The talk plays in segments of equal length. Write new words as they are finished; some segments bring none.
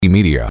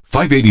Media.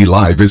 580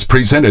 Live is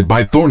presented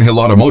by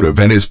Thornhill Automotive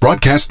and is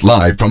broadcast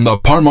live from the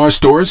Par-Mar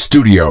Stores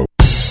studio.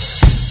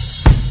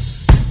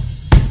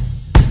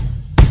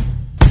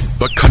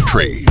 The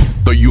country,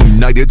 the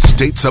United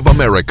States of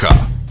America.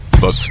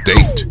 The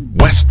state,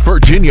 West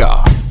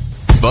Virginia.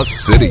 The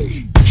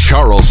city,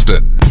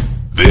 Charleston.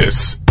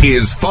 This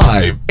is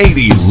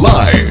 580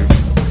 Live.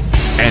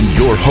 And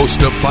your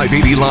host of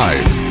 580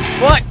 Live.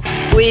 What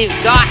we've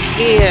got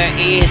here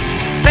is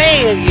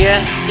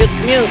failure to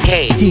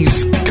communicate.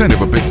 He's kind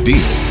of a big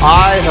deal.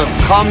 I have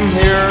come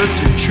here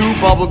to chew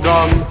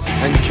bubblegum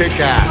and kick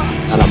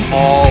ass, and I'm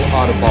all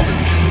out of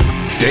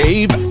bubblegum.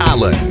 Dave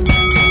Allen.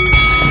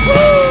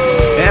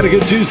 And a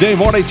good Tuesday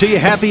morning to you.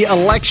 Happy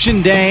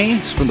Election Day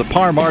from the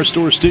Par-Mar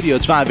Store studio.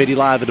 It's 580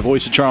 Live at the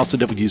Voice of Charleston,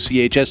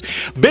 WCHS.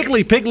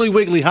 Bigly, Piggly,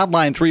 Wiggly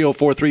hotline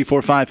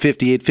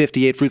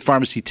 304-345-5858. Fruit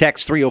Pharmacy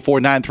text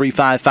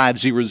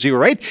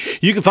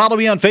 304-935-5008. You can follow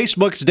me on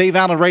Facebook. It's Dave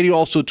Allen Radio.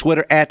 Also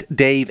Twitter at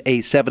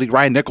DaveA70.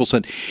 Ryan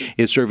Nicholson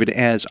is serving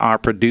as our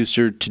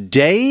producer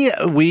today.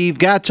 We've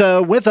got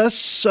with us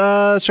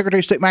Secretary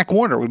of State Mac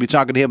Warner. We'll be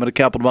talking to him in a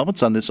couple of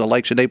moments on this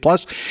Election Day.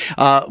 Plus,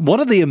 one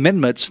of the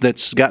amendments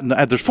that's gotten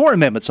there's 4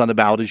 amendments on the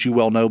ballot, as you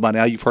well know by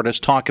now. You've heard us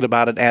talking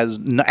about it as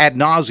ad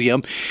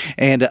nauseum.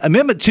 And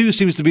Amendment 2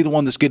 seems to be the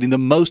one that's getting the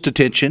most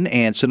attention.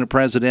 And Senate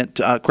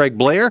President Craig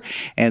Blair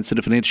and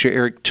Senate Finance Chair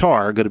Eric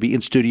Tarr are going to be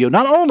in studio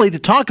not only to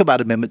talk about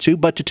Amendment 2,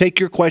 but to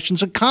take your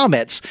questions and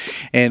comments.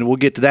 And we'll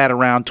get to that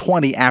around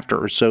 20 after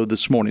or so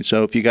this morning.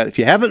 So if you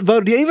haven't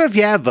voted, even if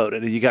you have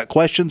voted and you got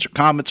questions or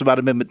comments about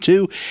Amendment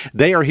 2,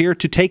 they are here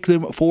to take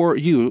them for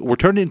you. We're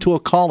turning into a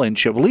call-in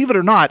show. Believe it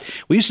or not,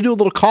 we used to do a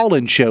little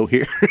call-in show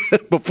here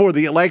before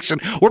the election.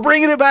 We're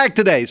bringing it back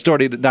today,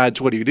 starting at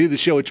 9:20. We do the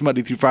show each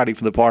Monday through Friday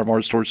from the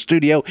Par-Mar Store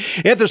studio.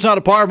 If there's not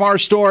a Par-Mar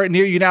store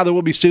near you now, there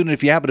will be soon. And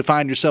if you happen to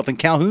find yourself in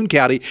Calhoun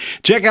County,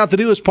 check out the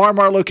newest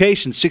Par-Mar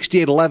location,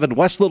 6811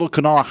 West Little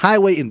Canal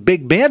Highway in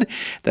Big Bend.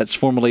 That's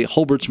formerly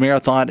Holbert's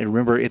Marathon. And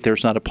remember, if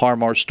there's not a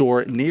Par-Mar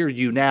store near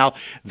you now,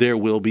 there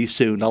will be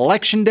soon.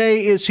 Election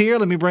Day is here.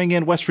 Let me bring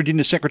in West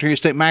Virginia Secretary of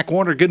State Mac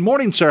Warner. Good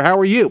morning, sir. How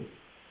are you?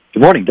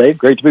 Good morning, Dave.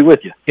 Great to be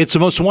with you. It's the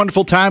most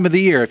wonderful time of the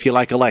year if you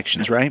like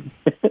elections, right?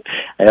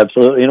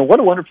 Absolutely. What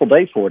a wonderful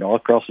day for it all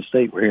across the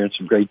state. We're hearing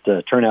some great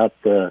turnout,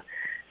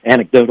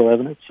 anecdotal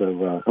evidence.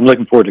 So I'm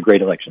looking forward to a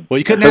great election. Well,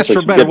 you couldn't ask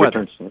for better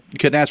weather. You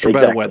couldn't ask for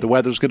better weather. The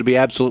weather's going to be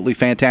absolutely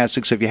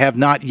fantastic. So if you have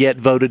not yet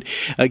voted,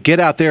 get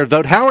out there and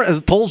vote. How are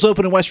the polls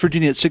open in West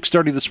Virginia at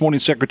 6:30 this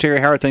morning, Secretary?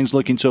 How are things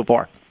looking so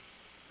far?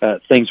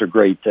 Things are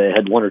great. I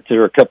had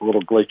a couple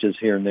little glitches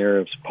here and there.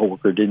 If a poll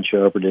worker didn't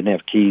show up or didn't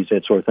have keys,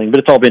 that sort of thing. But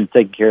it's all been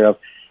taken care of.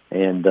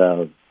 And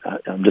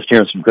I'm just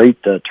hearing some great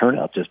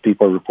turnout. Just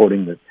people are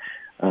reporting that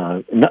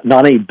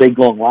not any big,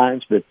 long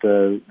lines, but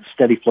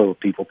steady flow of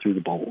people through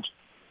the polls.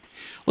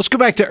 Let's go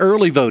back to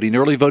early voting.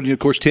 Early voting, of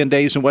course, 10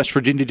 days in West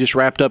Virginia just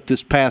wrapped up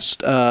this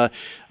past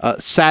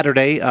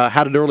Saturday.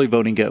 How did early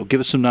voting go? Give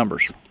us some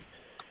numbers.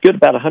 Good.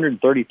 About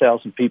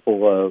 130,000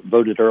 people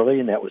voted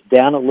early, and that was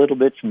down a little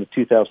bit from the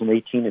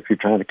 2018 if you're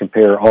trying to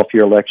compare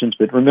off-year elections.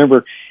 But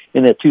remember,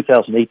 in that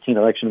 2018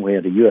 election, we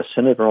had a U.S.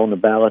 Senator on the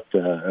ballot,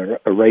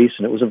 a race,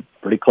 and it was a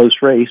pretty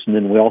close race. And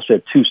then we also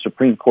had 2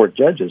 Supreme Court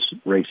judges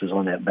races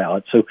on that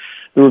ballot. So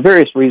there were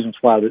various reasons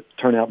why the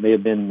turnout may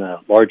have been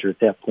larger at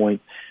that point.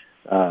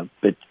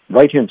 But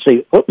right here in the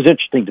state, what was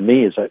interesting to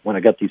me is that when I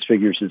got these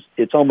figures, is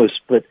it's almost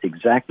split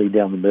exactly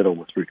down the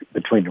middle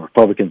between the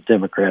Republicans,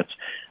 Democrats,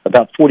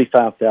 about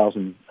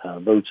 45,000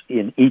 votes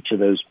in each of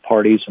those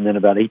parties, and then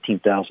about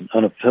 18,000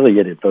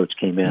 unaffiliated votes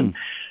came in.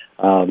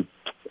 And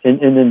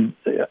then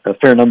a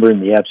fair number in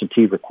the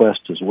absentee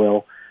request as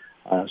well.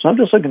 So I'm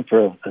just looking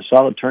for a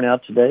solid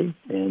turnout today,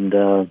 and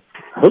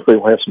hopefully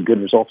we'll have some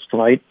good results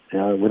tonight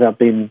without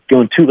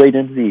going too late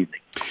into the evening.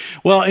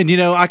 Well, and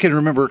I can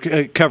remember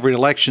covering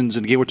elections,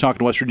 and again, we're talking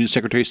to West Virginia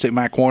Secretary of State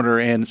Mac Warner,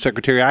 and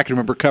Secretary, I can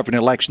remember covering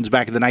elections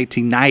back in the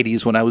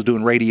 1990s when I was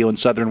doing radio in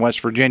southern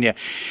West Virginia.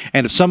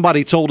 And if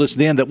somebody told us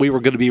then that we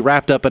were going to be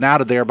wrapped up and out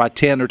of there by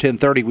 10 or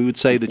 10:30, we would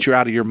say that you're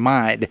out of your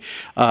mind.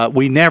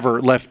 We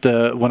never left,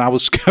 when I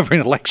was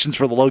covering elections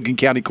for the Logan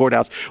County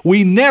Courthouse,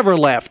 we never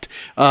left,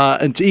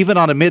 even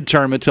on a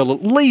midterm, until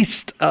at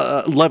least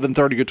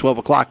 11:30 or 12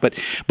 o'clock.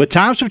 But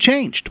times have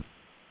changed.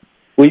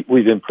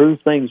 We've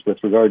improved things with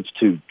regards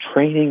to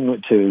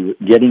training, to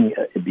getting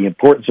the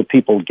importance of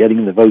people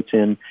getting the votes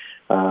in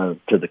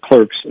to the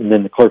clerks, and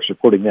then the clerks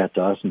reporting that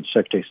to us in the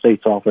Secretary of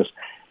State's office.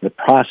 The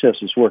process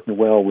is working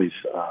well. We've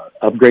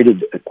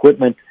upgraded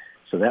equipment,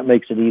 so that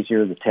makes it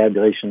easier. The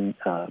tabulation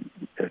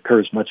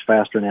occurs much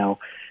faster now.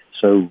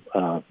 So,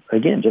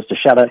 again, just a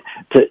shout-out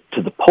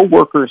to the poll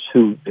workers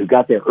who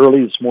got there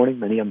early this morning.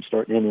 Many of them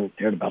starting in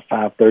there at about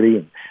 5:30,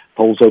 and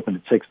polls open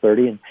at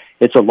 6:30. And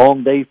it's a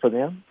long day for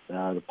them.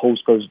 The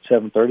polls close at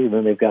 7:30, and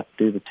then they've got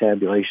to do the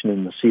tabulation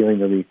and the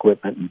sealing of the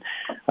equipment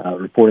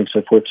and reporting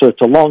and so forth. So it's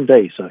a long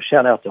day. So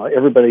shout-out to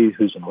everybody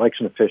who's an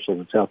election official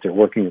that's out there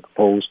working at the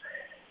polls.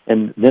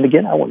 And then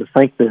again, I want to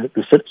thank the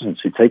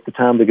citizens who take the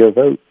time to go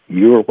vote.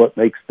 You are what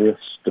makes this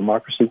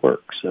democracy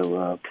work.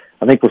 So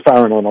I think we're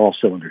firing on all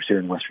cylinders here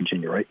in West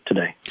Virginia right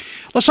today.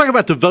 Let's talk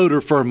about the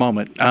voter for a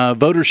moment.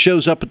 Voter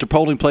shows up at the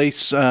polling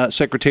place,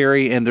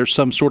 Secretary, and there's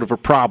some sort of a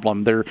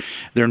problem. Their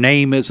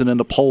name isn't in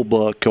the poll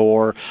book,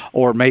 or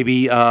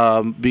maybe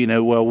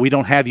well, we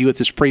don't have you at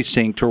this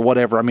precinct or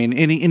whatever. I mean,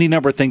 any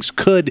number of things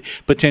could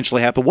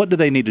potentially happen. What do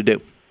they need to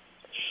do?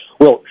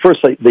 Well, first,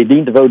 they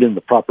need to vote in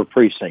the proper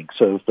precinct.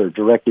 So if they're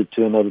directed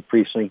to another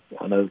precinct,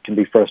 I know it can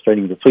be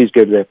frustrating, but please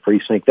go to that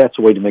precinct. That's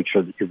a way to make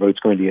sure that your vote's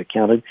going to get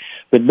counted.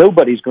 But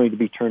nobody's going to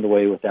be turned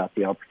away without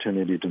the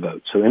opportunity to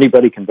vote. So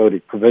anybody can vote a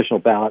provisional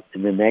ballot,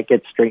 and then that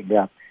gets straightened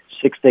out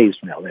 6 days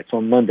from now. That's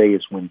on Monday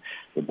is when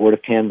the Board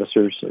of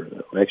Canvassers or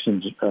the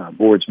elections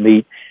boards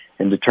meet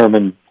and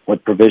determine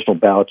what provisional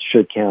ballots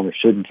should count or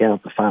shouldn't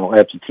count. The final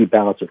absentee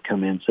ballots have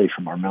come in, say,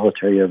 from our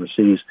military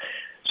overseas.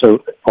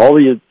 So all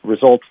the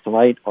results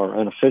tonight are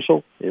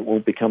unofficial. It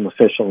won't become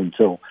official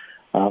until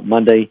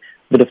Monday.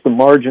 But if the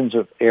margins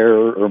of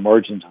error or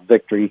margins of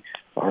victory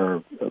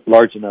are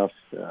large enough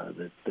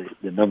that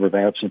the number of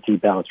absentee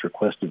ballots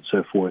requested and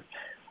so forth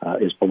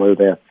is below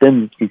that,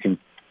 then you can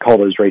call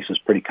those races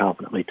pretty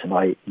confidently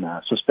tonight, and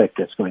I suspect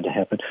that's going to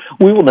happen.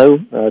 We will know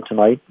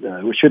tonight,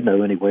 we should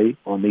know anyway,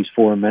 on these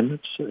 4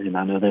 amendments, and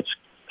I know that's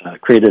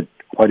created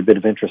quite a bit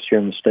of interest here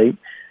in the state.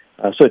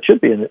 So it should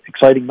be an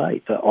exciting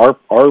night. Our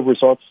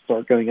results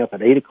start going up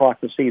at 8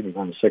 o'clock this evening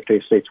on the Secretary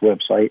of State's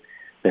website.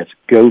 That's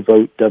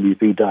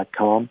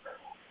govotewv.com.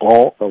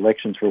 All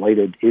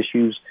elections-related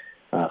issues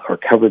are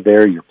covered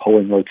there, your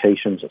polling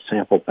locations, a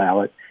sample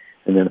ballot,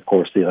 and then, of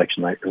course, the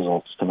election night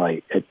results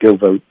tonight at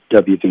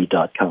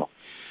govotewv.com.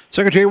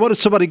 Secretary, what if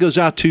somebody goes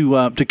out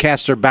to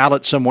cast their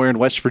ballot somewhere in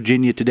West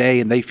Virginia today,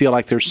 and they feel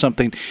like there's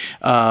something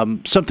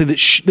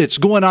that's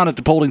going on at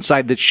the polling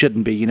site that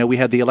shouldn't be? You know, we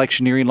have the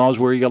electioneering laws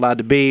where you're allowed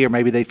to be, or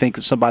maybe they think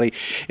that somebody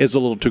is a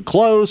little too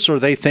close, or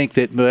they think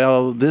that,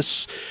 well,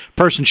 this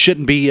person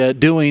shouldn't be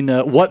doing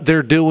what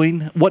they're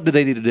doing. What do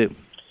they need to do?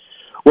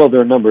 Well, there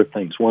are a number of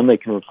things. One, they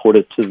can report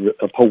it to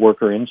a poll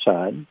worker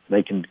inside.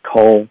 They can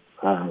call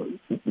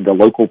the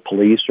local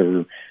police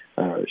or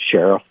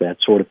sheriff, that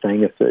sort of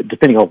thing,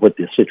 depending on what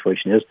the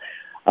situation is.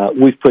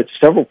 We've put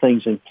several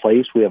things in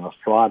place. We have a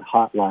fraud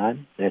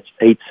hotline. That's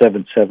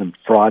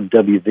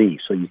 877-FRAUD-WV.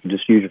 So you can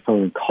just use your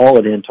phone and call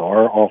it into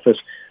our office.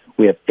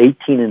 We have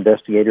 18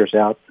 investigators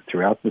out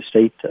throughout the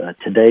state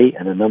today,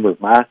 and a number of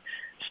my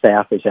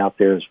staff is out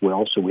there as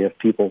well. So we have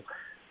people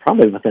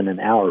probably within an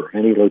hour of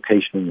any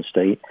location in the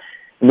state.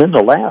 And then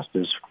the last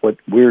is what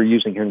we're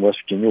using here in West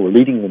Virginia. We're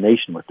leading the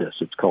nation with this.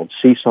 It's called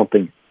See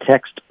Something,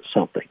 Text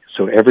Something.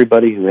 So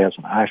everybody who has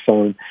an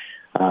iPhone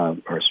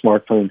or a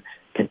smartphone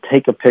can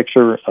take a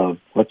picture of,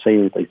 let's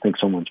say they think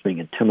someone's being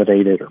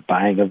intimidated or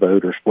buying a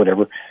vote or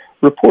whatever,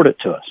 report it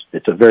to us.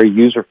 It's a very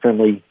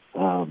user-friendly,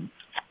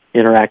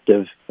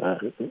 interactive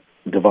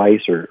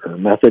device or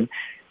method.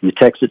 You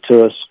text it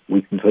to us,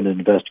 we can put an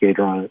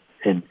investigator on it,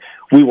 and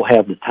we will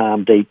have the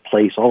time, date,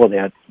 place, all of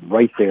that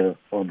right there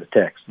on the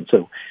text. And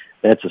so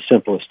that's as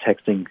simple as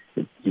texting.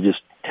 You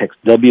just text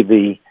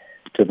WV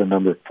to the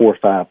number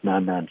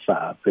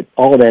 45995. But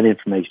all of that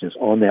information is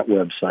on that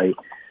website.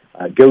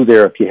 Go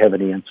there if you have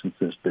any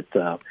instances. But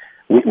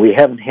we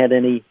haven't had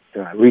any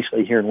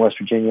recently here in West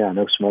Virginia. I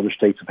know some other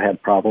states have had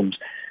problems.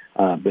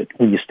 But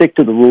when you stick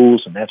to the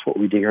rules, and that's what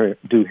we do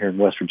here in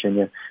West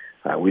Virginia,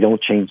 we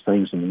don't change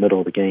things in the middle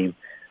of the game.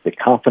 The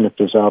confidence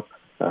is up.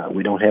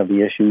 We don't have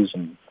the issues.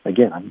 And,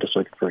 again, I'm just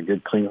looking for a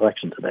good, clean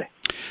election today.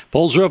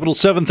 Polls are open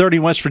until 7:30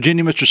 in West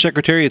Virginia, Mr.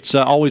 Secretary. It's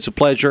always a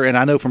pleasure, and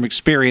I know from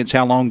experience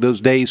how long those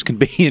days can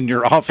be in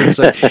your office.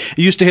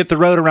 You used to hit the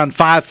road around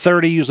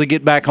 5:30, usually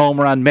get back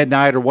home around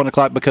midnight or 1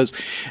 o'clock, because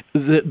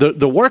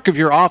the work of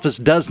your office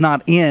does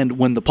not end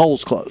when the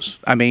polls close.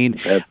 I mean,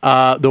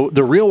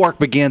 the real work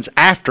begins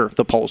after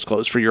the polls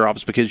close for your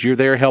office, because you're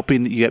there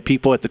helping. You get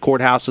people at the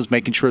courthouses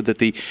making sure that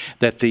the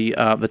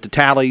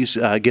tallies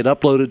get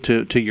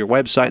uploaded to your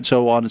website and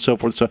so on and so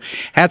forth. So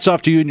hats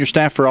off to you and your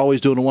staff for always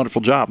doing a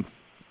wonderful job.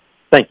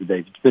 Thank you,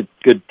 Dave. It's been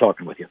good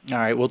talking with you. All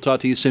right, we'll talk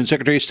to you soon.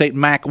 Secretary of State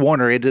Mac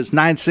Warner. It is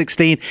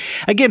 9:16.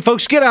 Again,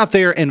 folks, get out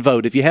there and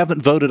vote. If you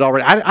haven't voted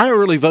already, I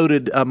early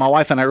voted. My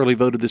wife and I early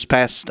voted this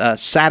past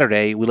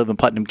Saturday. We live in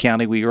Putnam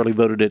County. We early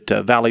voted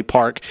at Valley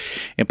Park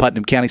in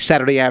Putnam County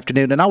Saturday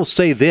afternoon. And I will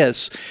say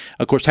this,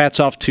 of course, hats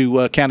off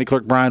to County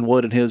Clerk Brian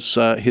Wood and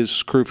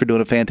his crew for doing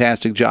a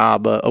fantastic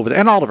job over there,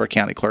 and all of our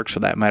county clerks for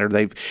that matter.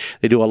 They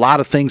do a lot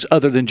of things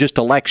other than just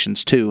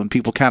elections too, and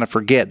people kind of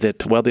forget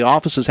that. Well, the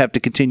offices have to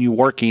continue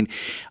working.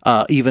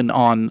 Even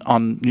on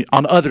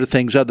other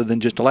things other than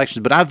just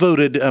elections. But I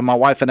voted, my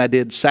wife and I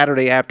did,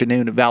 Saturday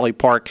afternoon at Valley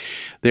Park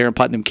there in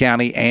Putnam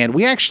County, and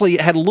we actually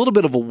had a little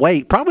bit of a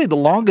wait, probably the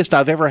longest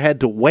I've ever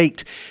had to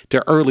wait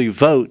to early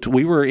vote.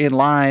 We were in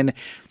line,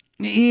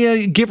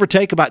 give or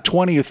take about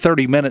 20 or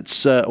 30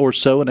 minutes or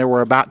so, and there were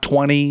about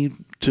 20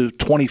 to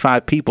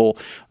 25 people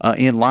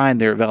in line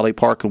there at Valley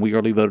Park, and we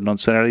early voted on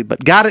Saturday.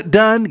 But got it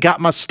done, got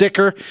my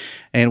sticker,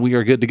 and we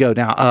are good to go.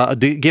 Now,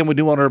 again, we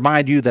do want to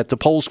remind you that the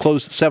polls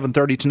close at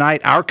 7:30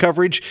 tonight. Our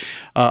coverage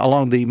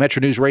along the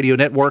Metro News Radio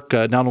Network,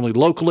 not only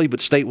locally but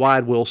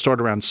statewide, will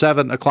start around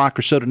 7 o'clock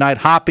or so tonight.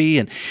 Hoppy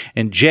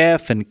and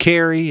Jeff and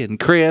Carrie and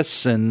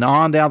Chris and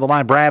on down the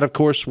line. Brad, of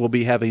course, will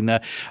be having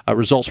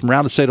results from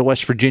around the state of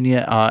West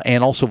Virginia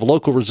and also the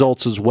local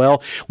results as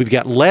well. We've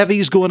got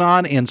levies going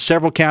on in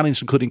several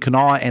counties, including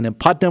Kanawha and in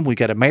Putnam. We've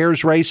got a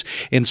mayor's race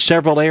in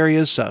several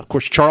areas. Of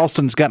course,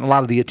 Charleston's gotten a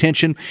lot of the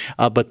attention,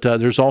 but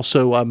there's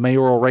also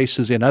mayoral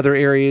races in other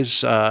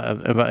areas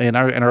in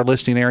our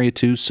listing area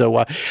too.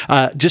 So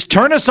just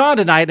turn us on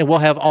tonight, and we'll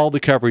have all the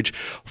coverage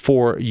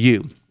for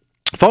you.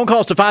 Phone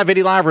calls to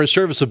 580 Live are a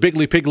service of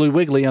Biggly Piggly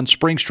Wiggly on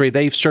Spring Street.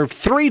 They've served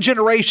 3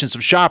 generations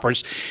of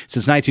shoppers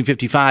since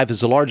 1955 as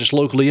the largest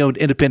locally owned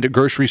independent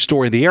grocery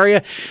store in the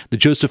area. The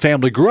Joseph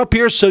family grew up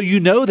here, so you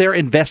know they're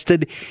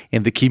invested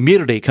in the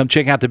community. Come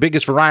check out the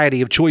biggest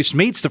variety of choice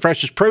meats, the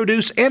freshest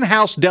produce,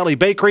 in-house deli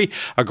bakery,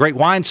 a great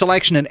wine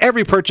selection, and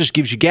every purchase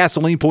gives you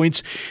gasoline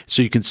points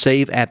so you can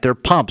save at their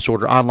pumps.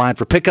 Order online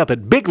for pickup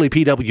at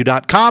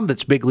BigglyPW.com.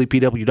 That's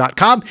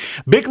BigglyPW.com.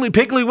 Biggly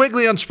Piggly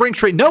Wiggly on Spring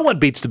Street. No one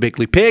beats the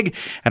Biggly Pig.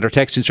 And our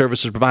texting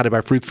service is provided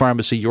by Fruth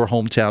Pharmacy, your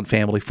hometown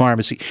family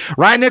pharmacy.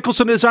 Ryan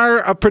Nicholson is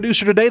our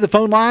producer today. The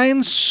phone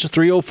lines,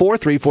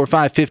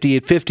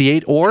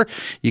 304-345-5858, or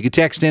you can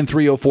text in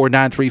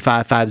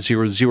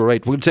 304-935-5008. We're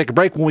going to take a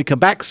break. When we come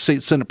back,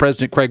 Senate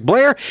President Craig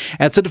Blair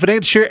and Senate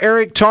Finance Chair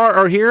Eric Tarr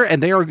are here,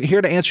 and they are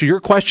here to answer your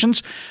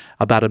questions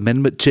about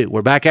Amendment 2.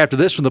 We're back after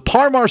this from the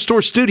Parmar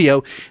Store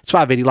Studio. It's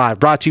 580 Live,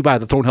 brought to you by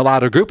the Thornhill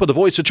Auto Group and the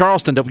Voice of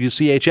Charleston,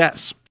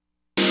 WCHS.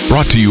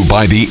 Brought to you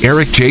by the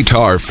Eric J.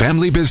 Tarr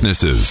Family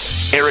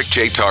Businesses. Eric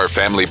J. Tarr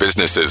Family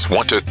Businesses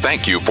want to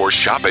thank you for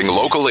shopping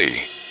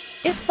locally.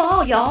 It's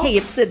fall, y'all. Hey,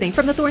 it's Sydney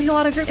from the Thornhill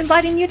Auto Group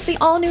inviting you to the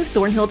all-new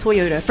Thornhill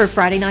Toyota for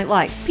Friday night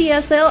lights,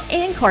 PSL,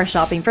 and car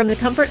shopping from the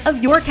comfort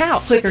of your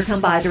couch. Click or come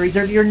by to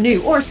reserve your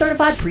new or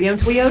certified pre-owned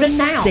Toyota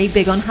now. Save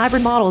big on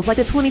hybrid models like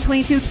the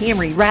 2022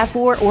 Camry,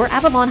 RAV4, or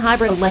Avalon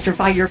Hybrid.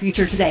 Electrify your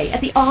future today at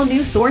the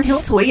all-new Thornhill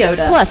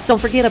Toyota. Plus, don't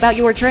forget about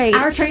your trade.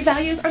 Our trade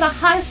values are the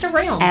highest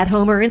around. At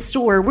home or in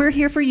store, we're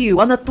here for you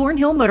on the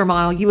Thornhill Motor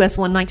Mile, US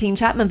 119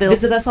 Chapmanville.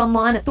 Visit us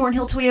online at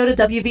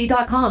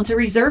ThornhillToyotaWV.com to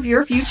reserve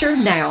your future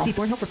now. See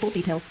Thornhill for full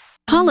details.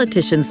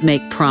 Politicians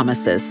make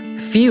promises.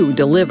 Few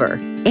deliver.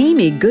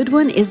 Amy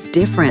Goodwin is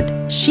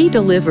different. She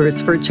delivers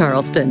for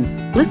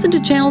Charleston. Listen to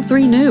Channel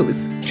 3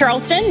 News.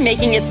 Charleston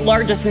making its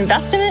largest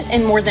investment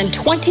in more than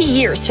 20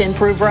 years to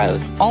improve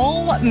roads.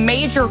 All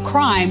major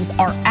crimes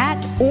are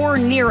at or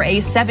near a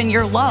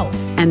 7-year low.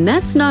 And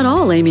that's not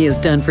all Amy has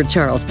done for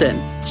Charleston.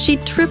 She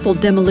tripled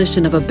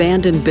demolition of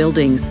abandoned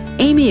buildings.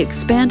 Amy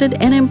expanded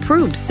and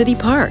improved city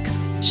parks.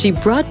 She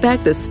brought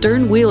back the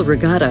Stern Wheel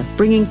Regatta,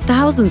 bringing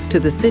thousands to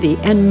the city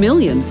and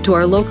millions to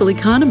our local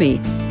economy.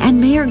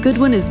 And Mayor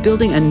Goodwin is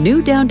building a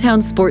new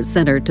downtown sports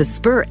center to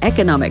spur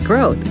economic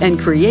growth and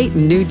create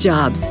new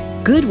jobs.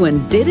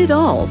 Goodwin did it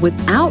all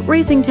without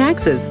raising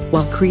taxes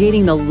while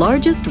creating the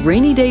largest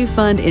rainy day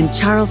fund in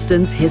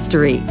Charleston's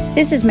history.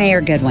 This is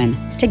Mayor Goodwin.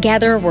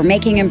 Together, we're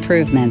making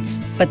improvements,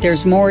 but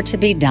there's more to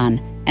be done.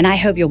 And I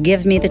hope you'll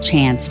give me the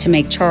chance to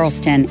make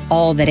Charleston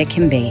all that it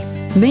can be.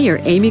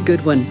 Mayor Amy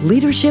Goodwin,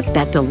 leadership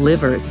that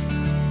delivers.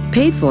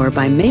 Paid for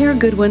by Mayor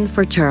Goodwin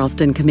for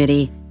Charleston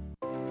Committee.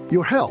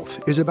 Your health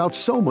is about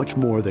so much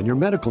more than your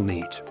medical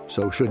needs.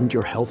 So shouldn't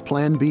your health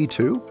plan be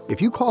too?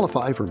 If you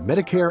qualify for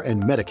Medicare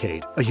and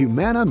Medicaid, a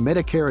Humana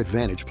Medicare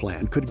Advantage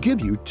plan could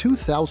give you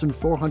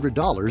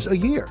 $2,400 a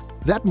year.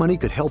 That money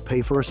could help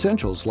pay for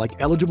essentials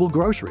like eligible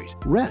groceries,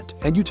 rent,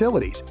 and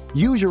utilities.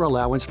 Use your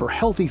allowance for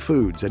healthy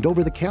foods and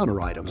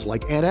over-the-counter items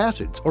like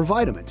antacids or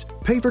vitamins.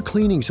 Pay for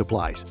cleaning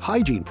supplies,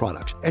 hygiene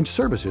products, and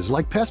services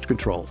like pest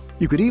control.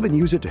 You could even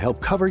use it to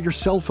help cover your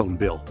cell phone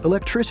bill,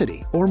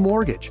 electricity, or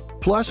mortgage.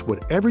 Plus,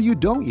 whatever you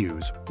don't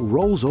use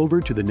rolls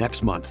over to the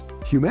next month.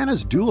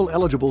 Humana's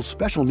dual-eligible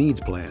special needs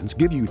plans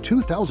give you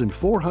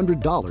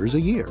 $2,400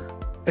 a year.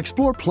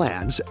 Explore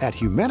plans at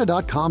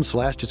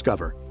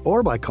humana.com/discover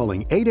or by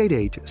calling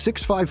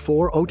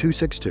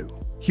 888-654-0262.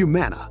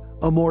 Humana,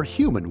 a more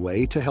human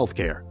way to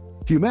healthcare.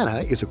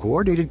 Humana is a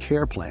coordinated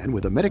care plan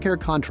with a Medicare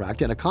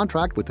contract and a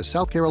contract with the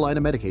South Carolina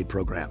Medicaid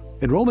program.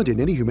 Enrollment in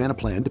any Humana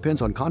plan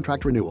depends on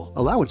contract renewal.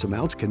 Allowance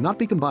amounts cannot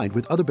be combined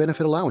with other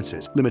benefit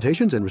allowances.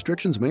 Limitations and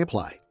restrictions may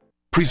apply.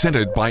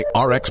 Presented by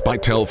RX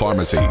Bytel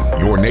Pharmacy,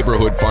 your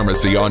neighborhood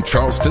pharmacy on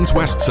Charleston's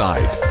west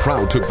side.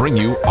 Proud to bring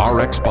you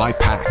RX by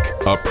Pack,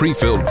 a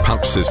pre-filled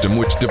pouch system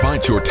which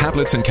divides your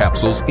tablets and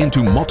capsules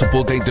into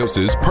multiple day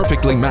doses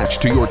perfectly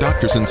matched to your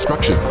doctor's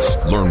instructions.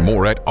 Learn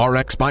more at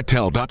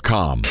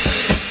rxbytel.com.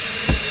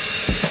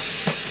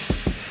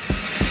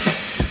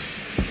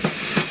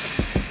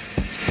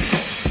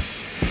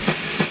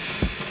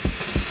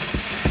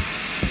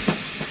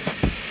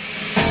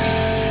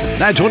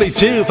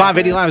 922,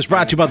 580 Live is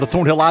brought to you by the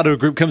Thornhill Auto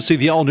Group. Come see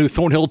the all-new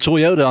Thornhill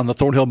Toyota on the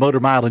Thornhill Motor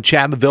Mile in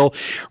Chapmanville.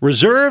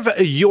 Reserve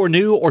your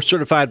new or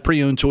certified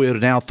pre-owned Toyota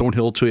now,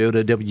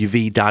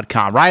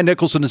 ThornhillToyotaWV.com. Ryan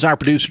Nicholson is our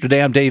producer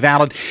today. I'm Dave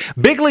Allen.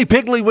 Biggly,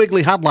 Piggly,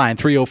 Wiggly hotline,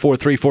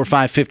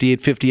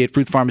 304-345-5858.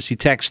 Fruit Pharmacy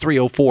text,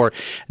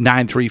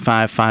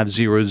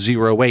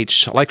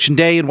 304-935-5008. Election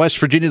day in West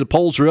Virginia. The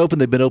polls are open.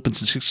 They've been open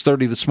since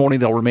 6:30 this morning.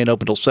 They'll remain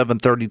open until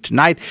 7:30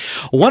 tonight.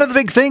 One of the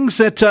big things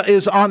that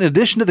is on, in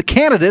addition to the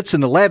candidates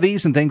and the levies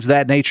and things of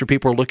that nature,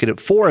 people are looking at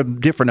 4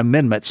 different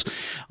amendments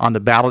on the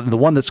ballot. And the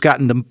one that's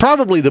gotten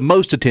probably the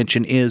most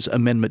attention is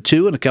Amendment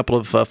 2, and a couple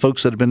of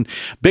folks that have been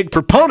big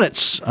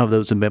proponents of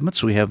those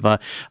amendments. We have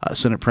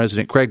Senate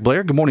President Craig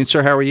Blair. Good morning,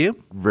 sir. How are you?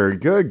 Very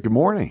good. Good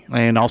morning.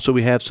 And also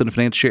we have Senate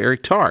Finance Chair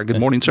Eric Tarr.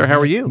 Good morning, sir. How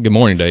are you? Good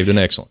morning, Dave. Doing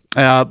excellent.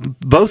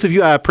 Both of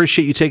you, I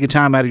appreciate you taking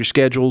time out of your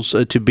schedules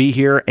to be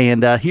here.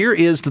 And here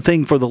is the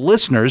thing for the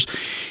listeners,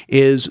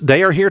 is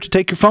they are here to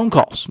take your phone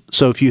calls.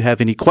 So if you have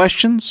any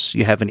questions,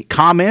 you have any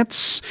comments,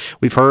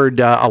 we've heard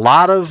a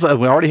lot of,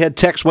 we already had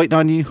texts waiting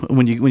on you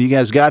when you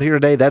guys got here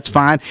today. That's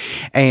fine.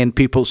 And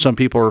some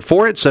people are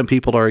for it, some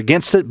people are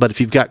against it. But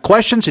if you've got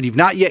questions and you've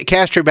not yet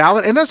cast your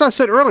ballot, and as I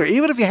said earlier,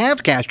 even if you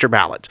have cast your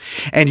ballot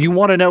and you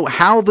want to know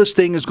how this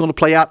thing is going to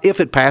play out, if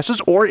it passes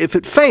or if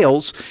it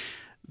fails,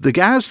 the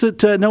guys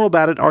that know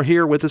about it are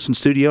here with us in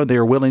studio. They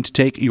are willing to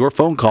take your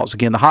phone calls.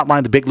 Again, the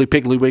hotline, the Biggly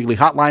Piggly Wiggly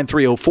hotline,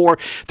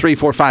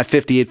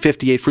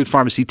 304-345-5858. Fruit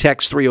Pharmacy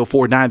text,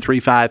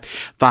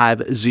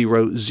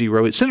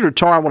 304-935-500. Senator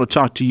Tarr, I want to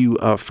talk to you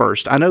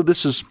first. I know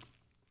this has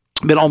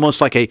been almost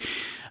like a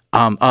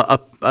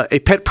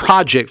pet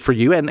project for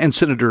you and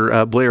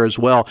Senator Blair as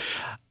well.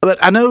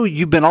 But I know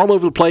you've been all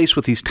over the place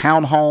with these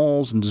town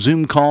halls and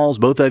Zoom calls,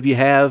 both of you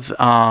have,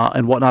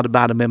 and whatnot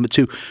about Amendment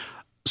 2.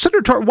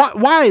 Senator Tarr,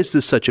 why is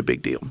this such a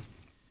big deal?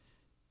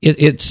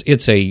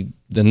 It's the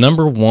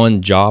number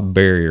one job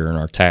barrier in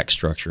our tax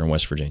structure in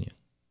West Virginia.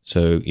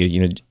 So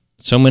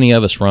so many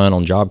of us run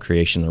on job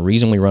creation. The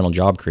reason we run on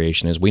job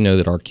creation is we know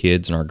that our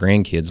kids and our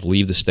grandkids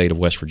leave the state of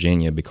West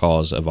Virginia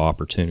because of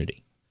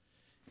opportunity,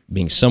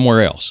 being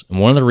somewhere else. And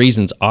one of the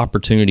reasons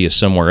opportunity is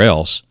somewhere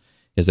else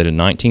is that in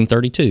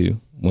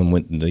 1932, when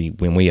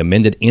we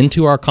amended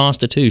into our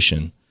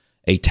Constitution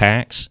a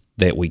tax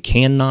that we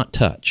cannot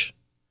touch,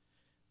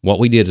 what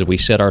we did is we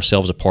set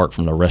ourselves apart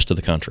from the rest of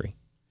the country.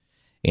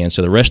 And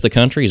so the rest of the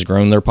country has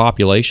grown their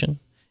population.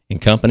 And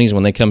companies,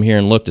 when they come here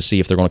and look to see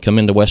if they're going to come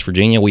into West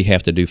Virginia, we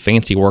have to do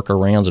fancy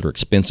workarounds that are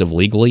expensive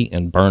legally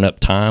and burn up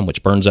time,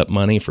 which burns up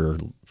money for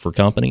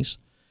companies.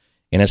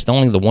 And it's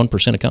only the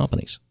 1% of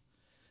companies.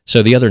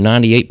 So the other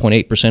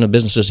 98.8% of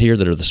businesses here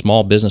that are the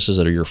small businesses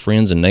that are your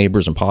friends and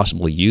neighbors and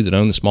possibly you that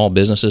own the small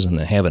businesses and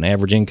that have an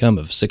average income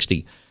of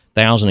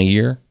 $60,000 a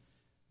year,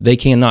 they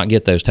cannot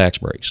get those tax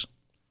breaks.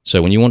 So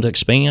when you want to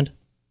expand,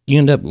 you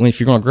end up, if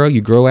you're going to grow,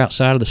 you grow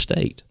outside of the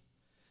state.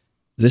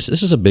 This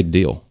is a big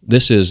deal.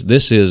 This is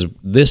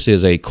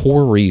a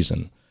core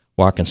reason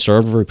why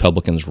conservative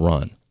Republicans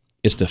run.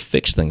 It's to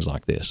fix things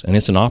like this, and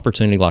it's an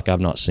opportunity like I've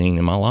not seen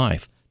in my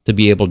life to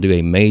be able to do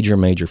a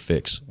major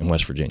fix in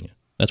West Virginia.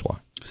 That's why.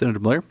 Senator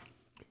Blair?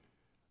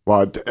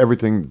 Well,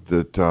 everything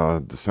that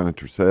the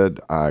senator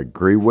said, I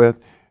agree with,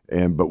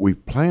 but we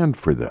planned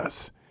for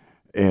this.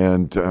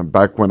 And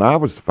back when I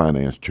was the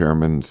finance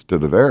chairman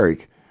instead of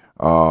Eric,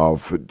 I've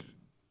served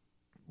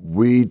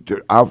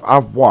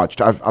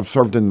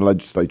in the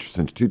legislature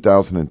since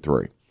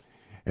 2003,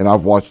 and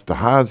I've watched the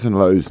highs and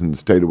lows in the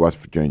state of West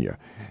Virginia.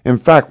 In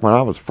fact, when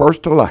I was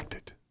first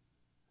elected,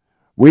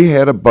 we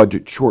had a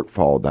budget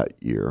shortfall that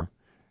year,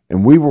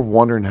 and we were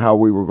wondering how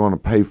we were going to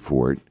pay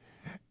for it.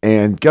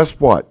 And guess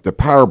what? The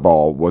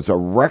Powerball was a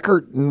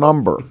record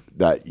number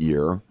that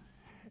year,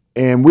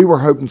 and we were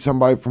hoping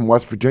somebody from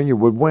West Virginia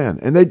would win,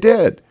 and they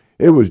did.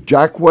 It was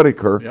Jack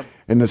Whitaker, yep.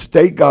 And the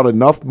state got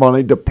enough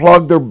money to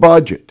plug their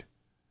budget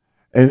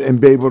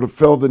and be able to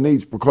fill the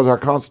needs because our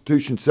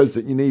Constitution says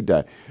that you need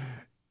that.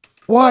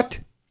 What?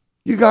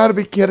 You got to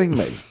be kidding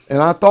me.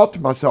 And I thought to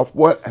myself,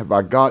 what have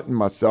I gotten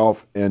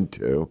myself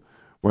into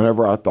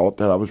whenever I thought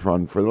that I was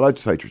running for the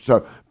legislature?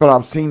 So, but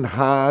I've seen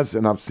highs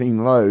and I've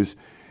seen lows.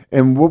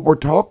 And what we're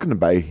talking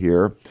about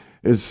here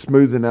is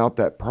smoothing out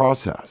that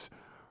process.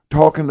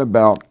 Talking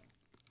about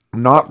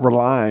not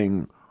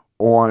relying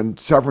on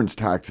severance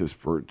taxes,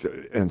 for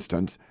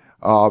instance,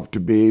 to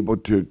be able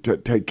to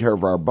take care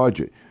of our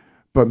budget,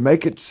 but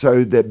make it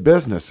so that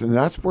business, and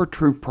that's where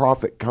true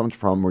profit comes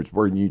from, is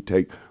where you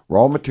take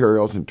raw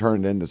materials and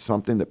turn it into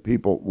something that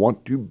people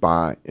want to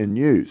buy and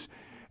use.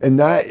 And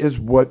that is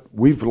what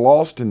we've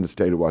lost in the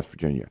state of West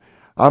Virginia.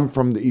 I'm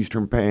from the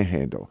Eastern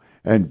Panhandle,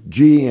 and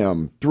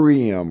GM,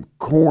 3M,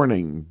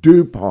 Corning,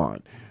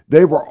 DuPont,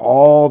 they were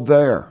all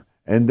there,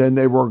 and then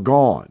they were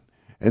gone.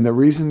 And the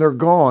reason they're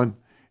gone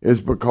is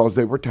because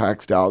they were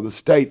taxed out of the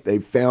state. They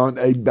found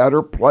a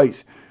better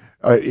place,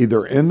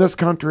 either in this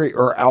country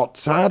or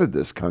outside of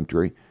this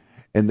country,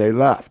 and they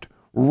left.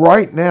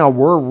 Right now,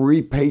 we're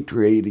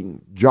repatriating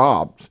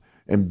jobs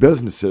and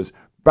businesses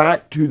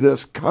back to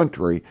this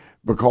country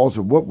because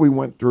of what we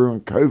went through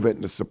in COVID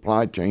and the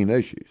supply chain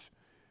issues.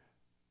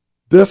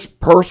 This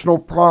personal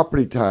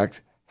property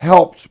tax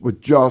helps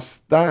with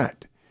just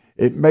that.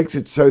 It makes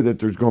it so that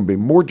there's going to be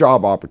more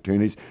job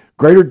opportunities,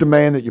 greater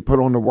demand that you put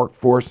on the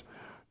workforce,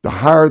 the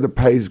higher the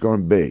pay is going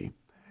to be.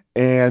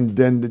 And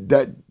then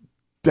that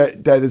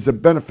is a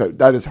benefit.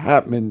 That has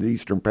happened in the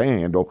Eastern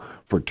Panhandle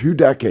for 2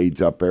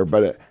 decades up there,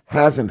 but it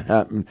hasn't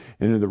happened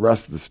in the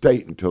rest of the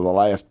state until the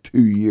last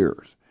 2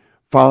 years.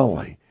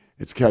 Finally,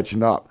 it's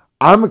catching up.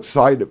 I'm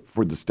excited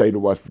for the state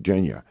of West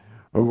Virginia.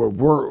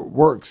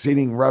 We're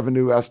exceeding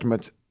revenue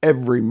estimates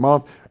every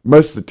month,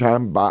 most of the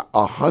time by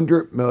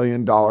 $100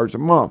 million a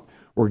month.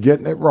 We're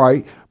getting it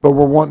right, but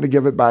we're wanting to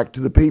give it back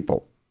to the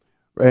people.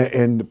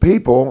 And the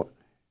people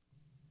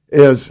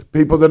is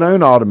people that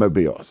own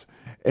automobiles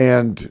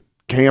and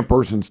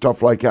campers and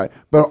stuff like that,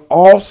 but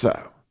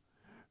also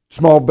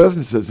small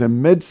businesses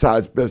and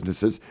mid-sized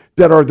businesses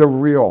that are the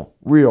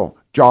real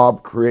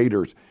job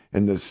creators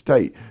in this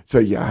state. So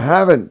you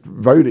haven't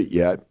voted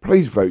yet,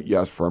 please vote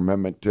yes for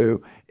Amendment 2.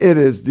 It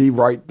is the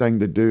right thing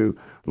to do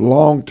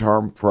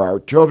long-term for our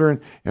children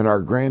and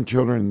our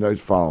grandchildren and those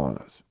following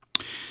us.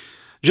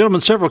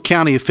 Gentlemen, several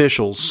county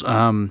officials,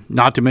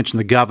 not to mention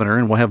the governor,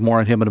 and we'll have more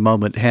on him in a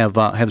moment,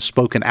 have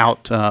spoken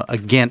out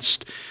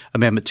against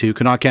Amendment 2.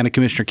 Kanawha County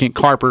Commissioner Kent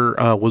Carper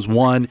was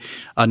one,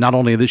 not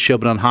only on this show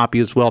but on Hoppy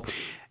as well.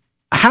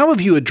 How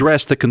have you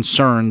addressed the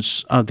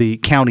concerns of the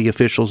county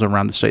officials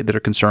around the state that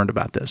are concerned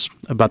about this,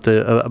 about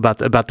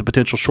the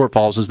potential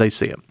shortfalls as they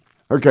see it?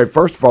 Okay,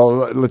 first of all,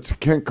 let's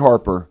Kent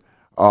Carper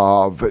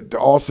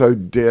also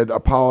did a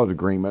pilot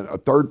agreement, a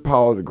third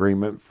pilot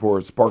agreement for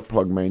a spark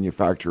plug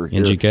manufacturer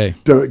here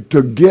NGK.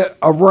 to get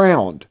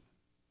around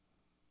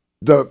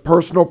the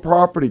personal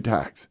property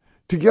tax.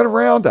 To get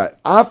around that,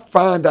 I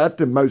find that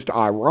the most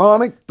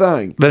ironic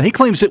thing. But he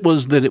claims it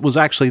was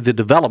actually the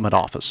development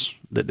office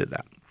that did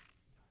that.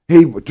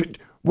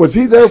 Was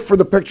he there for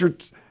the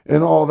pictures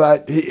and all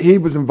that? He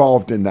was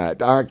involved in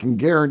that. I can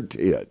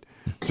guarantee it.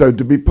 So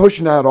to be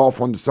pushing that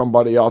off onto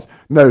somebody else,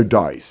 no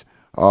dice.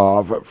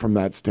 From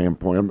that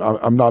standpoint,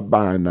 I'm not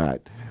buying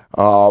that.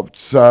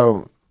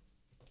 So,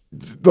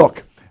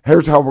 look,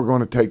 here's how we're going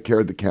to take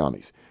care of the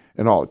counties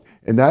and all,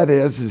 and that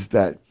is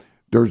that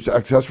there's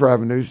excess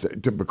revenues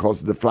because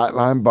of the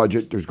flatline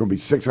budget. There's going to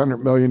be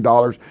 $600 million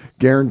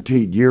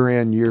guaranteed year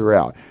in, year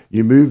out.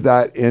 You move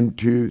that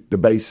into the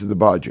base of the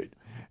budget,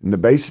 and the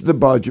base of the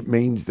budget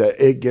means that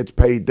it gets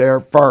paid there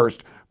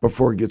first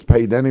before it gets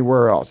paid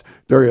anywhere else.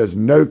 There is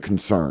no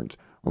concerns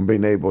on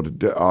being able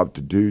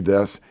to do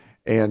this.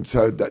 And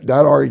so that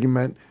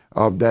argument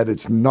of that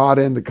it's not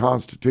in the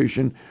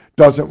Constitution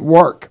doesn't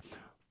work.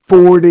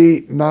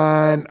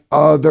 49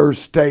 other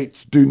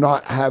states do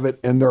not have it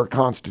in their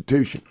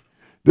Constitution.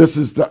 This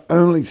is the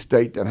only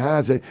state that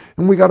has it.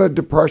 And we got a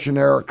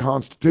Depression-era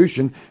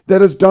Constitution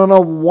that has done a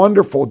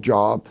wonderful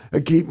job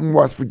of keeping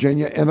West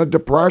Virginia in a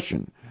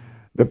depression.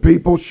 The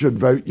people should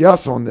vote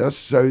yes on this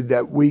so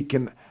that we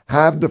can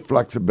have the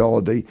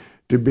flexibility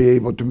to be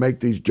able to make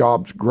these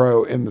jobs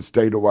grow in the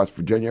state of West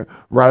Virginia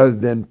rather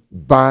than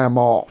buy them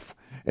off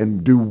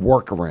and do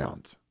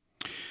workarounds.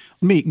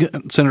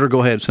 Senator, go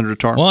ahead, Senator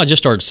Tarr. Well, I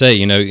just started to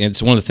say,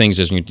 it's one of the things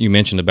is you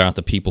mentioned about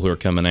the people who are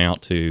coming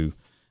out to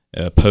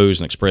oppose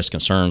and express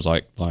concerns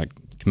like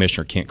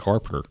Commissioner Kent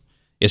Carper.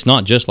 It's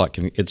not just like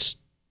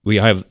we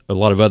have a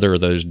lot of other of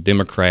those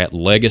Democrat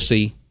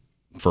legacy,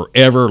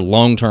 forever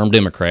long-term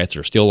Democrats that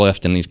are still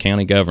left in these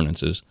county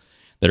governances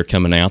that are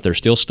coming out. They're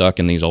still stuck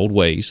in these old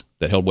ways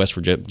that held West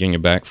Virginia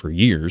back for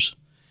years,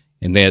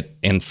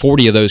 and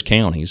 40 of those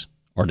counties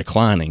are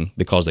declining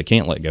because they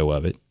can't let go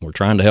of it. We're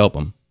trying to help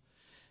them.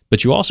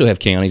 But you also have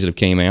counties that have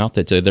came out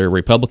that they're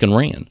Republican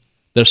ran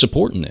that are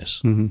supporting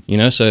this.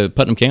 Mm-hmm. So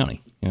Putnam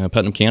County.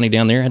 Putnam County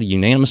down there had a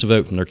unanimous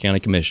vote from their county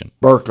commission.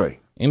 Berkeley.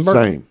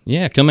 Same.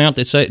 Yeah, come out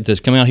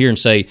here and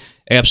say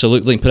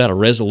absolutely and put out a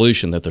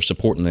resolution that they're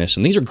supporting this.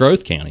 And these are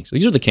growth counties.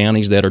 These are the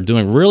counties that are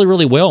doing really,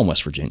 really well in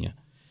West Virginia.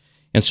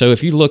 And so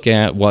if you look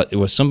at what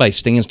somebody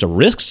stands to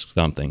risk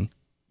something,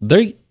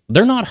 they're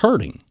not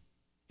hurting.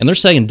 And they're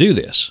saying do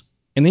this.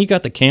 And then you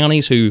got the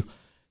counties who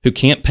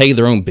can't pay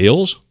their own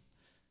bills.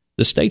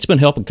 The state's been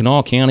helping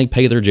Kanawha County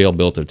pay their jail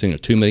bill to the tune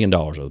of $2 million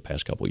over the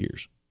past couple of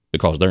years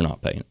because they're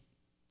not paying it.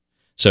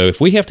 So if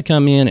we have to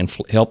come in and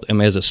help them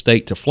as a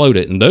state to float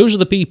it, and those are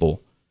the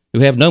people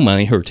who have no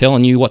money who are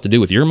telling you what to do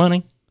with your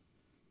money,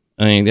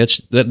 I mean,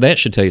 that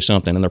should tell you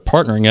something. And they're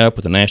partnering up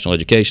with the National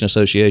Education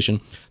Association.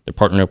 They're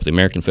partnering up with the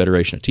American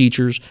Federation of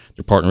Teachers.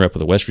 They're partnering up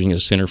with the West Virginia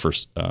Center for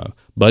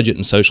Budget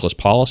and Socialist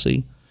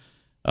Policy.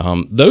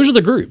 Those are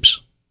the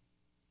groups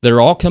that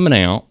are all coming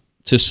out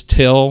to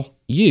tell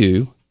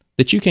you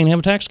that you can't have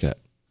a tax cut,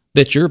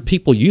 that your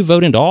people you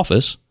vote into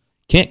office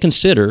can't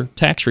consider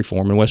tax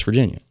reform in West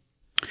Virginia.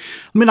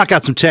 Let me knock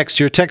out some text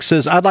here. Text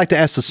says, I'd like to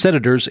ask the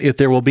senators if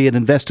there will be an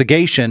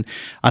investigation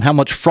on how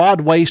much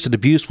fraud, waste, and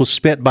abuse was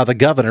spent by the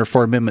governor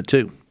for Amendment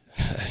 2.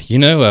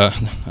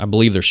 I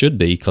believe there should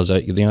be because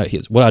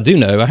what I do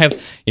know,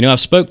 I've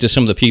spoke to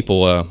some of the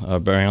people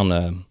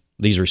around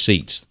these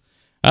receipts.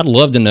 I'd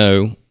love to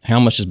know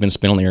how much has been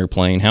spent on the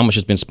airplane, how much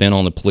has been spent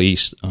on the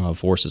police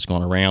force that's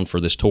gone around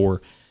for this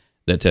tour.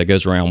 that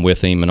goes around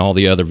with him and all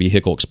the other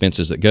vehicle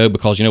expenses that go,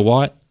 because you know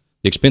what?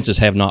 The expenses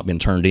have not been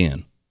turned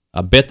in.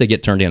 I bet they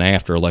get turned in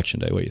after Election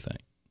Day. What do you think?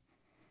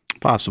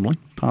 Possibly.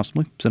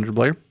 Senator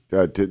Blair?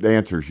 The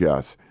answer is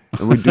yes.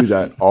 And we do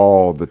that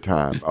all the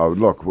time.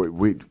 Look,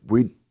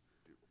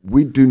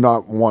 we do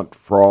not want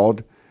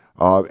fraud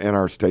in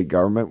our state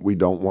government. We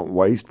don't want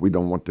waste. We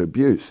don't want the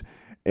abuse.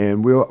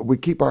 And we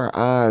keep our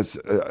eyes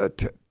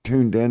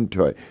tuned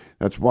into it.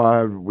 That's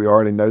why we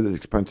already know that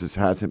expenses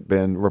hasn't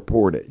been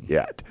reported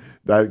yet.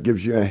 That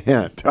gives you a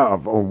hint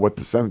on what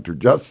the senator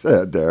just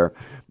said there,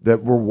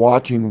 that we're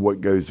watching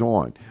what goes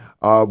on.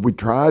 We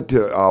try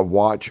to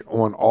watch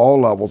on all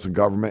levels of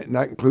government, and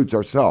that includes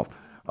ourselves,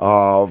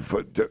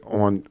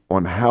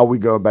 on how we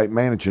go about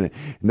managing it.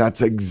 And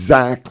that's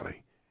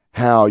exactly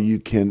how you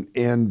can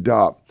end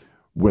up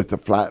with a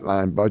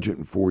flatline budget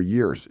in 4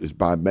 years, is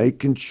by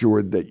making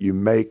sure that you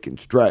make and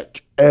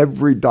stretch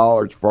every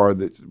dollar as far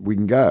as we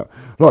can go.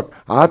 Look,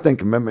 I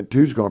think Amendment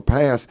 2 is going to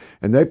pass,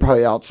 and they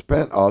probably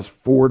outspent us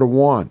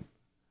 4-1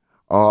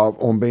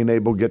 on being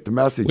able to get the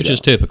message Which out.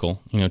 is typical.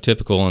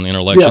 Typical in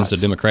elections, Yes. the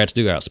Democrats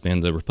do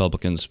outspend the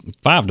Republicans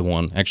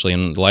 5-1. Actually,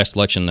 in the last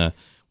election, when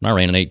I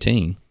ran in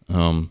 2018,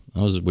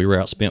 we were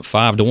outspent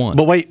 5-1.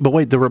 But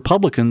wait, the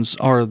Republicans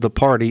are the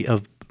party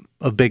of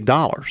big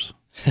dollars.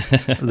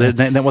 Isn't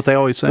that what they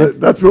always say?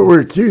 That's what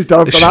we're accused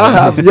of, but I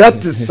have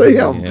yet to see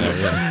them.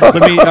 All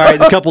right,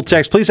 a couple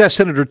texts. Please ask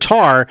Senator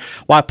Tarr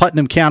why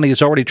Putnam County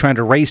is already trying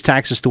to raise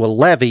taxes through a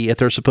levy if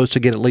they're supposed to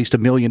get at least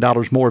 $1 million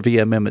more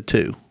via Amendment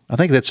 2. I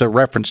think that's a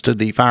reference to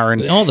the fire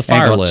and the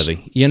fire ambulance.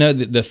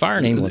 levy. The fire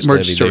and ambulance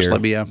Emergency levy. service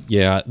levy, yeah.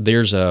 Yeah,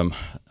 there's a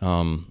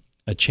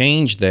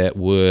change that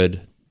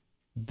would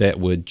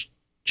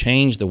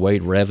change the way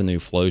revenue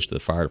flows to the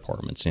fire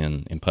departments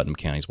in Putnam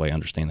County's way I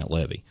understand that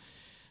levy.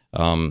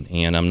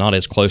 And I'm not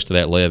as close to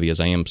that levy as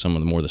I am some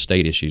of the more of the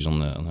state issues on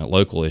that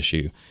local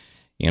issue.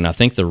 And I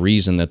think the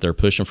reason that they're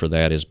pushing for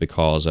that is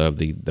because of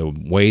the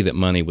way that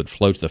money would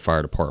flow to the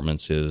fire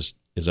departments is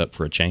up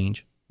for a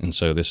change. And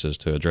so this is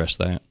to address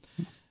that.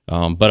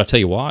 But I tell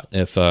you what,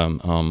 if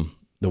the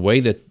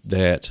way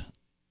that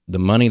the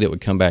money that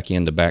would come back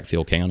into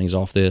backfill counties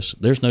off this,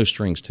 there's no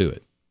strings to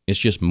it. It's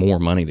just more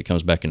money that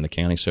comes back into the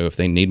county. So if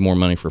they need more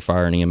money for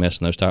fire and EMS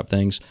and those type of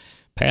things,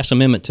 pass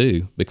Amendment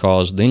 2,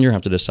 because then you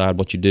have to decide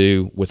what you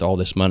do with all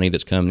this money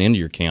that's coming into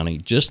your county,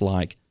 just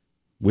like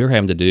we're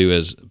having to do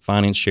as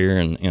finance chair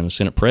and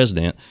Senate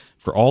president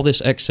for all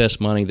this excess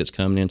money that's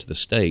coming into the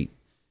state.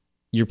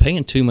 You're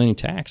paying too many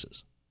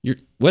taxes.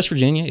 West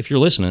Virginia, if you're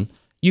listening,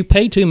 you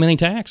pay too many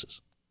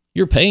taxes.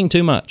 You're paying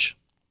too much.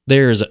 We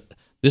had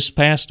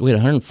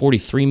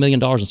 $143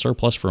 million in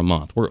surplus for a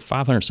month. We're at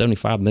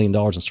 $575 million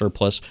in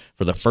surplus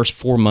for the first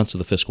 4 months of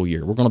the fiscal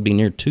year. We're going to be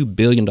near $2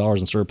 billion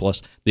in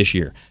surplus this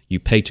year. You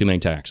pay too many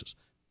taxes.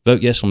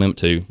 Vote yes on Amendment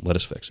 2. Let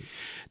us fix it.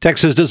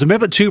 Texas, does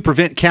Amendment 2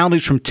 prevent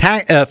counties from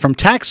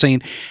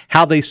taxing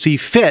how they see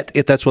fit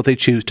if that's what they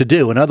choose to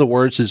do? In other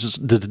words,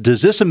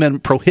 does this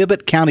amendment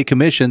prohibit county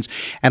commissions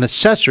and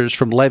assessors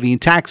from levying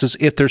taxes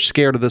if they're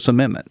scared of this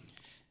amendment?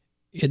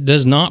 It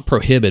does not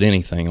prohibit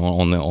anything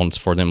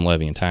for them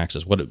levying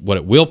taxes. What it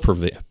will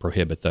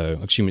prohibit, though,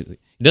 it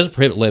doesn't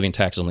prohibit levying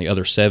taxes on the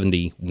other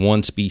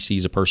 71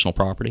 species of personal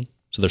property.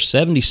 So there's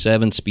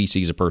 77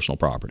 species of personal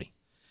property.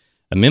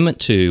 Amendment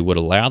 2 would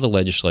allow the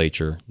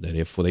legislature, that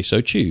if they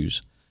so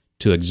choose,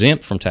 to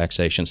exempt from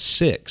taxation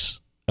 6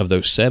 of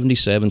those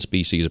 77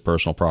 species of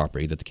personal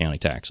property that the county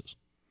taxes.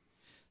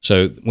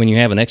 So when you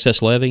have an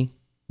excess levy,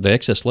 the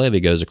excess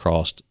levy goes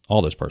across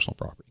all those personal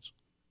properties.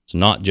 It's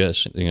not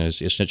just, it's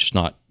just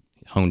not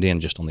honed in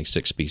just on these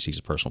 6 species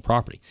of personal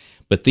property.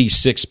 But these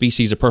 6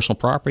 species of personal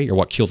property are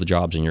what kill the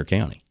jobs in your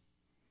county.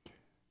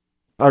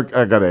 I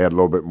got to add a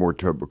little bit more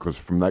to it, because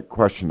from that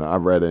question I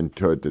read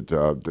into it that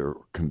they're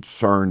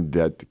concerned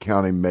that the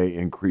county may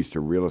increase the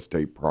real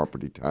estate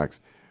property tax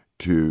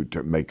to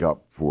make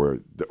up for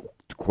the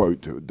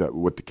quote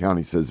what the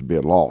county says to be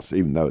a loss,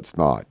 even though it's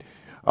not.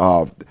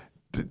 No,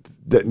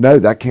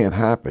 that can't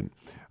happen.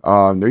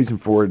 The reason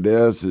for it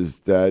is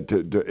that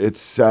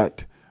it's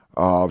set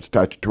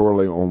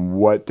statutorily on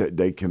what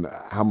they can,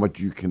 how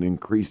much you can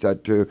increase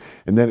that to,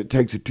 and then it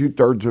takes a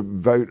 2/3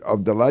 vote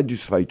of the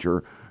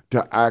legislature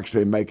to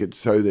actually make it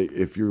so that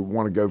if you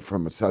want to go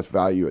from assessed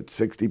value at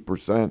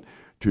 60%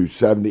 to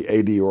 70,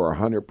 80, or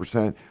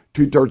 100%,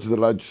 2/3 of the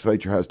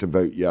legislature has to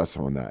vote yes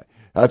on that.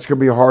 That's going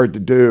to be hard to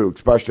do,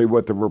 especially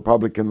with the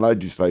Republican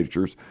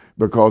legislatures,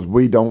 because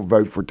we don't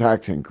vote for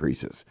tax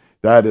increases.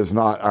 That is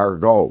not our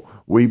goal.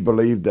 We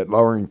believe that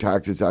lowering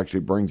taxes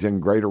actually brings in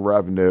greater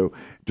revenue,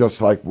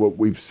 just like what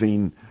we've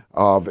seen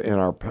of in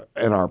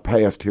our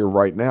past here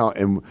right now.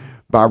 And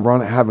by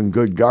having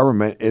good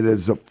government, it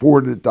has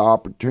afforded the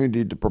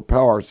opportunity to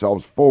propel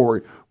ourselves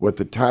forward with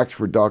the tax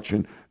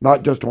reduction,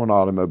 not just on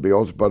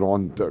automobiles, but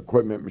on the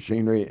equipment,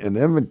 machinery, and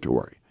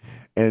inventory.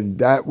 And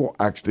that will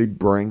actually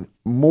bring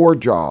more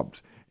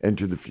jobs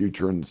into the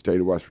future in the state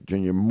of West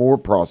Virginia, more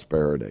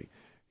prosperity,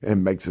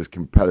 and makes us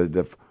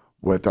competitive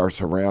with our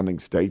surrounding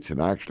states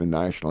and actually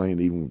nationally and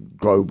even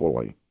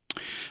globally.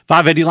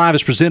 580 Live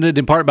is presented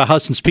in part by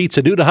Huston's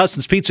Pizza. New to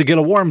Huston's Pizza, get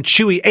a warm,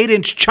 chewy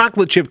 8-inch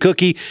chocolate chip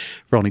cookie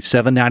for only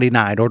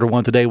 $7.99. Order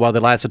one today while they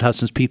last at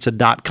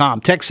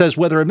HustonsPizza.com. Text says,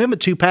 whether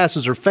Amendment 2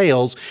 passes or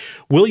fails,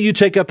 will you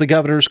take up the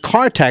governor's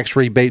car tax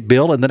rebate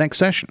bill in the next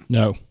session?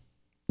 No.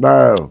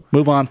 No.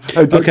 Move on.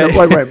 Okay.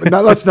 Wait.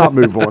 Now, let's not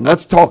move on.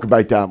 Let's talk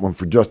about that one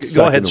for just a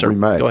second. Go ahead, sir.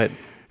 Go ahead.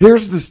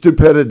 Here's the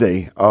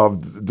stupidity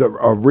of the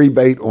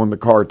rebate on the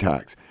car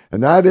tax.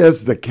 And that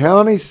is the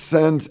county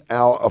sends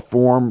out a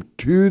form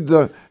to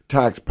the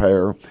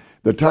taxpayer.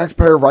 The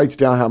taxpayer writes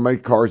down how many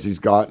cars he's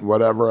got and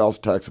whatever else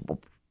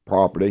taxable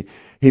property.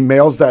 He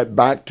mails that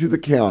back to the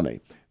county.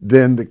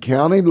 Then the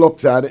county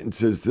looks at it and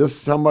says, this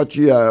is how much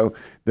you owe.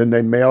 Then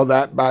they mail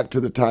that back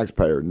to the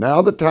taxpayer.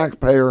 Now the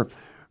taxpayer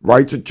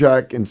writes a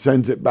check and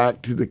sends it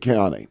back to the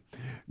county.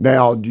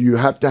 Now, do you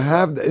have to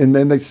have, and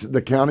then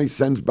the county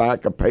sends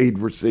back a paid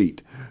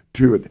receipt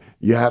to it.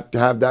 You have to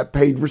have that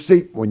paid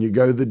receipt when you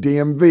go to the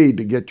DMV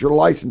to get your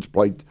license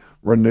plate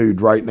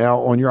renewed right now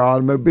on your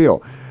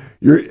automobile.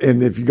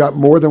 And if you got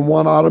more than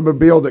one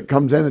automobile that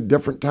comes in at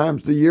different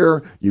times of the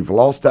year, you've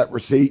lost that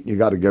receipt, and you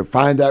got to go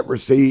find that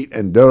receipt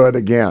and do it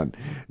again.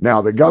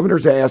 Now, the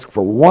governor's asked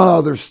for one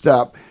other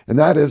step, and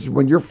that is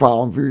when you're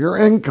filing for your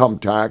income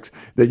tax,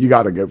 that you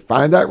got to go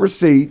find that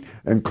receipt,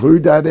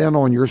 include that in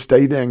on your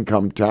state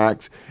income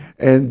tax,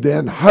 and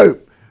then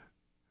hope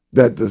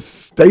that the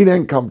state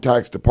income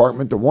tax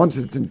department, the ones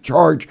that's in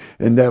charge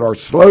and that are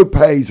slow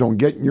pays on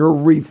getting your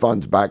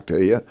refunds back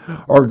to you,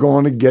 are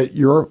going to get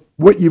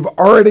what you've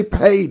already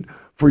paid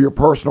for your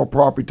personal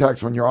property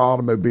tax on your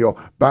automobile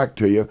back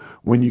to you,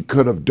 when you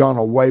could have done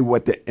away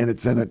with it in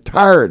its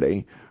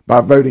entirety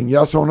by voting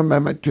yes on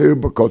Amendment 2,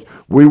 because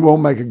we will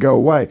make it go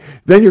away.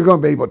 Then you're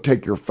going to be able to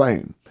take your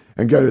phone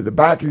and go to the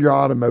back of your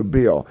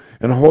automobile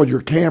and hold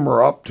your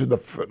camera up to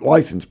the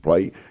license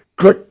plate,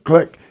 click,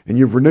 click, and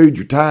you've renewed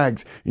your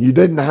tags, and you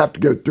didn't have to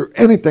go through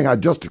anything I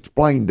just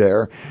explained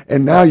there,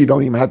 and now you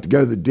don't even have to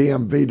go to the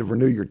DMV to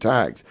renew your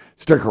tags.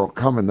 Sticker will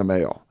come in the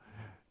mail.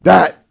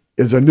 That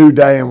is a new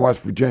day in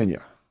West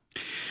Virginia.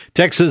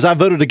 Text says, I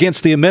voted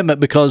against the amendment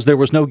because there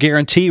was no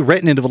guarantee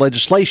written into the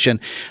legislation.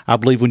 I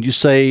believe when you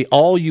say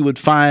all you would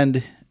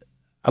find...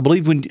 I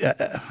believe when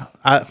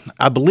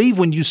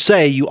you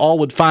say you all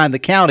would find the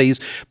counties,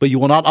 but you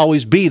will not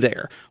always be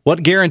there.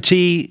 What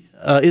guarantee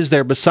is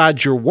there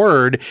besides your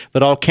word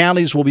that all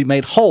counties will be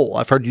made whole?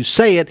 I've heard you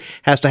say it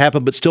has to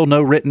happen, but still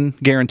no written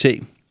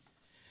guarantee.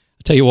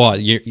 I tell you what,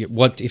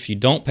 if you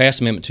don't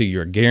pass Amendment 2,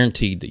 you're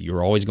guaranteed that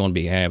you're always going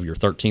to have your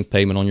 13th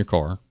payment on your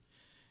car.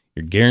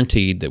 You're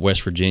guaranteed that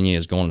West Virginia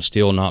is going to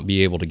still not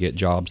be able to get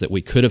jobs that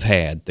we could have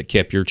had that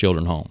kept your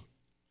children home.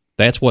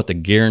 That's what the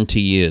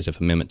guarantee is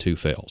if Amendment 2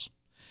 fails.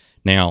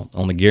 Now,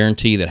 on the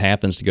guarantee that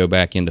happens to go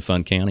back into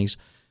fund counties,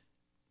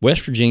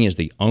 West Virginia is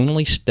the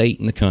only state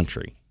in the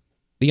country,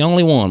 the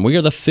only one. We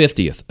are the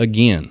 50th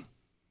again.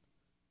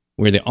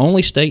 We're the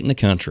only state in the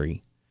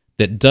country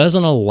that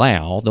doesn't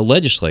allow the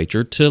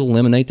legislature to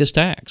eliminate this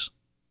tax.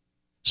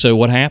 So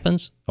what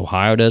happens?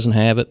 Ohio doesn't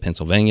have it.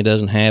 Pennsylvania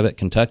doesn't have it.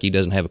 Kentucky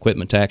doesn't have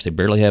equipment tax. They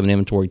barely have an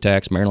inventory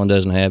tax. Maryland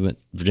doesn't have it.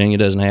 Virginia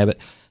doesn't have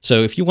it.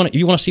 So if you want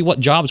to see what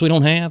jobs we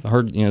don't have, I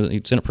heard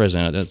Senate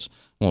President, that's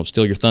well,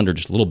 steal your thunder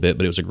just a little bit,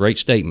 but it was a great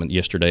statement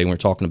yesterday when we were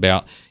talking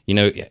about,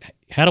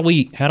 how do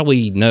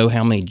we know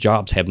how many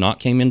jobs have not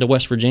came into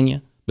West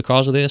Virginia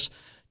because of this?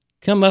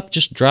 Come up,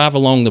 just drive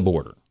along the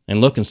border and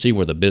look and see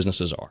where the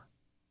businesses are.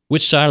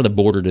 Which side of the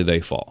border do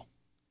they fall?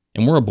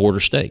 And we're a border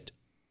state.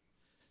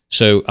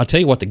 So I'll tell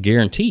you what the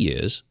guarantee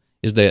is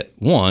that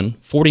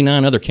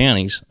 49 other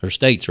counties, or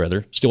states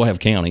rather, still have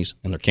counties,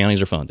 and their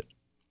counties are funded.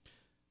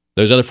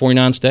 Those other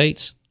 49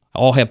 states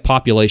all have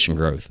population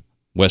growth.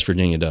 West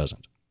Virginia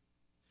doesn't.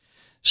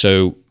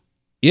 So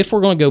if we're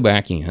going to go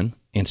back in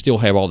and still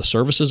have all the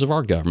services of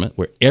our government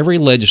where every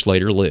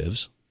legislator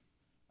lives,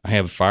 I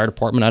have a fire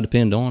department I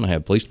depend on, I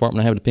have a police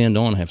department I have to depend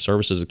on, I have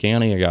services of the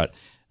county, I got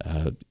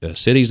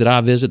cities that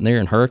I visit there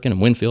in Hurricane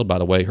and Winfield. By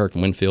the way, Hurricane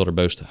and Winfield are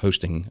both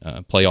hosting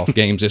playoff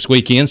games this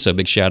weekend, so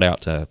big shout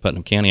out to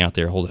Putnam County out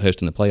there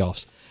hosting the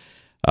playoffs.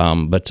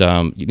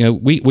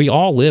 We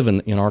all live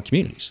in our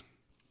communities.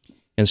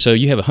 And so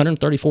you have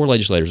 134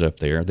 legislators up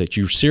there that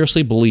you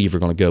seriously believe are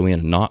going to go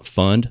in and not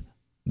fund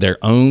their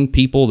own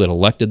people that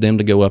elected them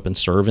to go up and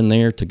serve in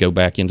there to go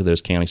back into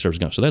those county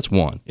services. So that's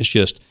one. It's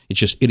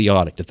just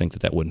idiotic to think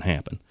that wouldn't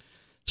happen.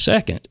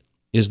 Second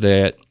is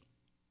that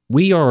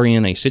we are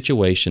in a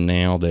situation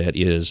now that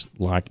is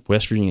like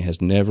West Virginia has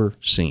never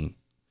seen.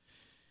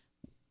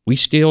 We're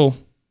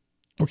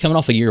coming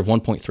off a year of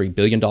 $1.3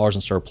 billion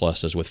in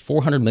surpluses with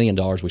 $400 million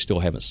we still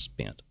haven't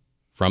spent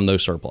from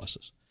those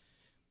surpluses.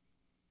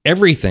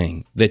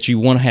 Everything that you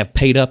want to have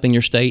paid up in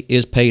your state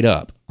is paid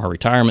up. Our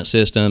retirement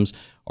systems,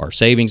 our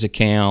savings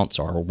accounts,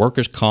 our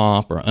workers'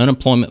 comp, our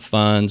unemployment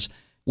funds,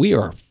 we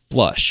are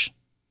flush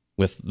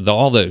with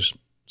all those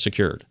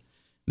secured.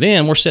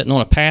 Then we're sitting on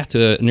a path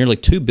to a nearly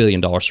 $2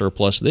 billion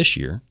surplus this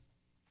year.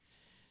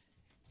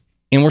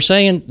 And we're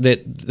saying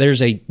that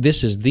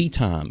this is the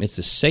time, it's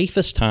the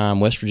safest time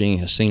West Virginia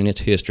has seen in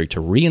its history to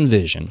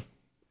re-envision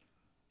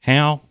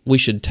how we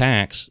should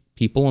tax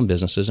people and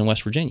businesses in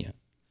West Virginia,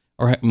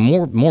 or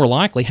more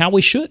likely how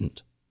we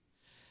shouldn't.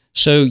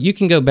 So you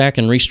can go back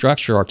and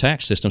restructure our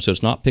tax system so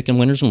it's not picking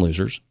winners and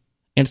losers,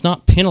 and it's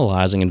not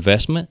penalizing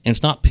investment, and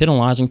it's not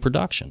penalizing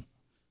production,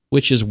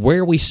 which is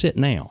where we sit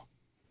now.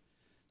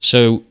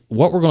 So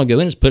what we're going to go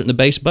in is put it in the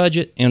base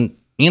budget, and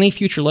any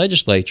future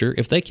legislature,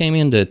 if they came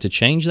in to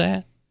change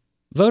that,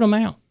 vote them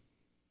out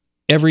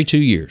every 2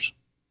 years.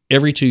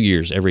 Every 2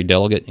 years, every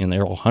delegate, and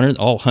all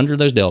 100 of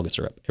those delegates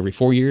are up. Every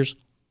 4 years,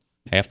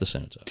 half the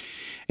Senate's up.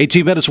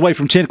 18 minutes away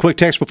from 10. Quick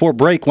text before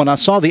break. When I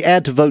saw the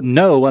ad to vote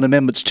no on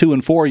Amendments 2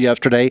 and 4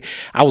 yesterday,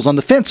 I was on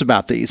the fence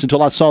about these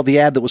until I saw the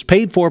ad that was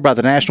paid for by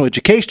the National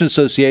Education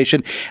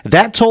Association.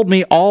 That told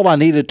me all I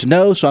needed to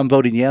know, so I'm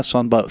voting yes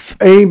on both.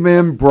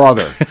 Amen,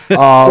 brother.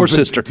 Or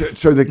sister.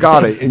 So they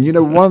got it. And,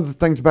 one of the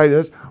things about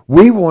this,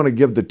 we want to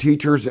give the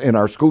teachers and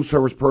our school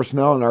service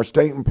personnel and our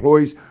state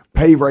employees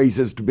pay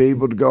raises to be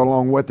able to go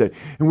along with it.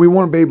 And we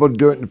want to be able to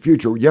do it in the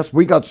future. Yes,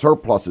 we got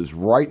surpluses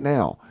right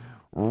now.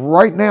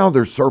 Right now,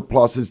 there's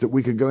surpluses that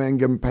we could go in and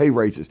give them pay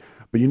raises.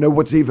 But you know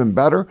what's even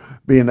better?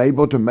 Being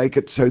able to make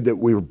it so that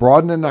we're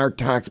broadening our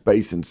tax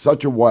base in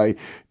such a way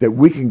that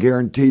we can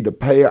guarantee to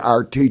pay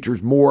our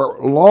teachers more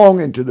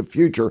long into the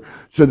future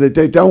so that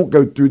they don't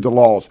go through the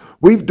laws.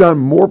 We've done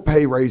more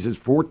pay raises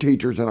for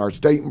teachers and our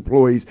state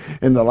employees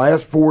in the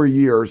last 4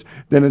 years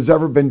than has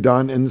ever been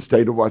done in the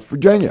state of West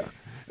Virginia.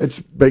 It's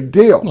a big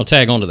deal. We'll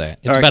tag on to that.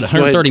 It's about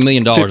 $130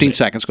 million. 15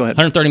 seconds. Go ahead.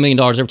 $130 million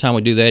every time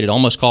we do that. It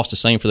almost costs the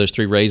same for those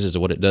 3 raises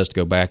of what it does to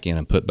go back in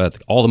and put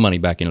all the money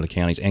back into the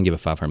counties and give a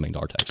 $500 million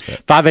tax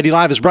cut. 580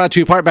 Live is brought to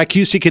you in part by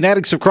QC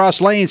Kinetics of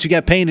Cross Lanes. You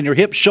got pain in your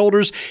hips,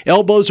 shoulders,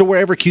 elbows, or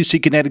wherever, QC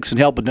Kinetics can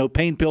help with no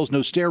pain pills, no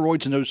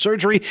steroids, and no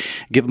surgery.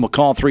 Give them a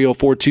call,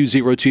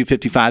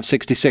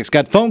 304-202-5566.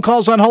 Got phone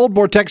calls on hold,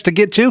 more text to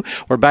get to.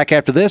 We're back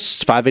after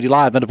this. 580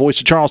 Live on the Voice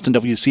of Charleston,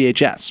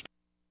 WCHS.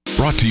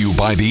 Brought to you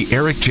by the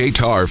Eric J.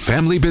 Tarr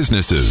Family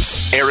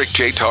Businesses. Eric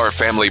J. Tarr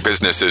Family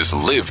Businesses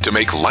live to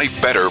make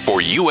life better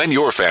for you and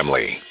your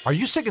family. Are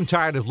you sick and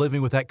tired of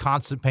living with that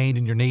constant pain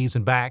in your knees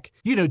and back?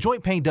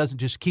 Joint pain doesn't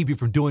just keep you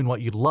from doing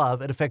what you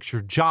love. It affects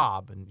your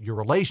job and your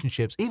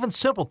relationships, even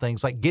simple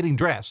things like getting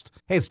dressed.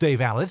 Hey, it's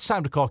Dave Allen. It's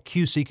time to call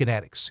QC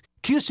Kinetics.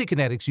 QC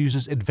Kinetics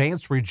uses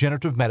advanced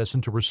regenerative medicine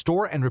to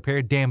restore and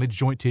repair damaged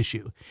joint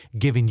tissue,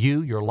 giving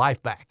you your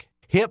life back.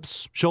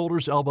 Hips,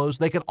 shoulders, elbows,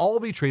 they can all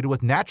be treated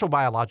with natural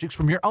biologics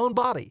from your own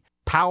body.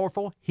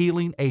 Powerful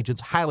healing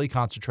agents, highly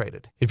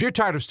concentrated. If you're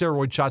tired of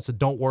steroid shots that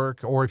don't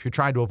work, or if you're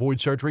trying to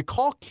avoid surgery,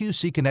 call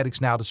QC Kinetics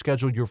now to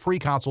schedule your free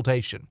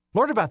consultation.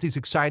 Learn about these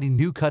exciting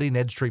new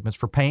cutting-edge treatments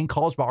for pain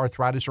caused by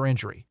arthritis or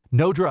injury.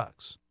 No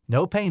drugs,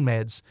 no pain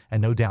meds, and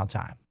no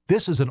downtime.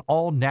 This is an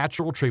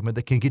all-natural treatment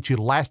that can get you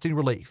lasting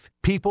relief.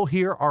 People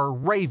here are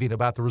raving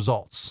about the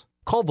results.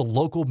 Call the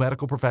local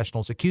medical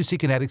professionals at QC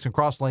Kinetics and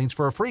Cross Lanes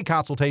for a free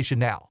consultation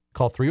now.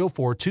 Call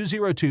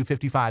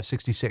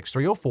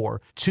 304-202-5566,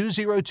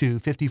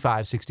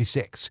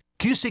 304-202-5566.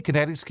 QC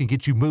Kinetics can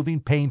get you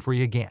moving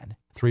pain-free again.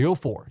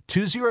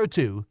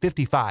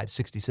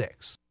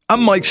 304-202-5566.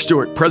 I'm Mike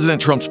Stewart, President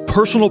Trump's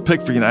personal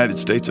pick for United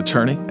States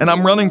Attorney, and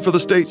I'm running for the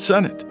state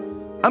Senate.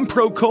 I'm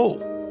pro-coal.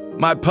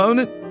 My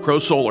opponent,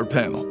 pro-solar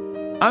panel.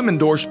 I'm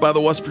endorsed by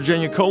the West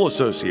Virginia Coal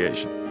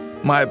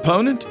Association. My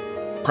opponent,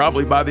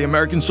 probably by the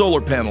American Solar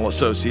Panel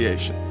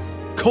Association.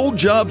 Coal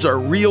jobs are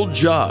real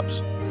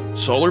jobs.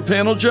 Solar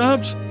panel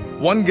jobs?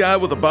 One guy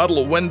with a bottle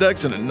of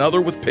Windex and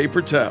another with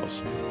paper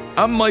towels.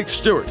 I'm Mike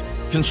Stewart,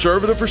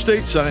 conservative for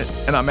state Senate,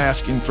 and I'm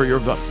asking for your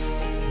vote.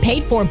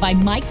 Paid for by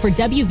Mike for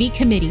WV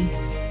Committee.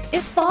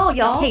 It's fall,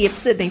 y'all. Hey, it's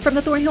Sydney from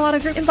the Thornhill Auto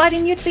Group,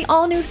 inviting you to the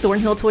all-new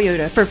Thornhill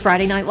Toyota for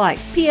Friday night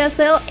lights,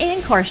 PSL,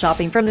 and car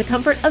shopping from the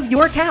comfort of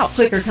your couch.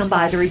 Click or come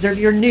by to reserve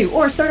your new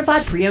or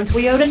certified pre-owned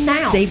Toyota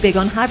now. Save big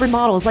on hybrid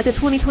models like the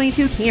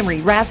 2022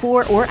 Camry,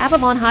 RAV4, or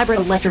Avalon Hybrid.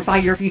 Electrify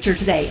your future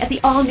today at the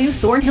all-new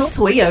Thornhill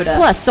Toyota.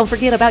 Plus, don't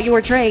forget about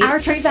your trade. Our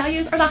trade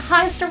values are the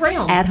highest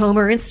around. At home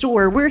or in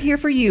store, we're here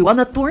for you on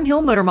the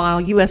Thornhill Motor Mile,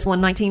 US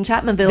 119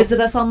 Chapmanville. Visit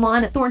us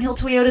online at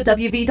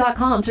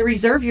thornhilltoyotawv.com to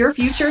reserve your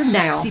future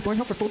now. See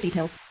Thornhill for full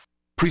details.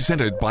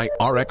 Presented by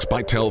RX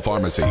Bytel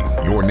Pharmacy,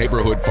 your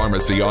neighborhood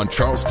pharmacy on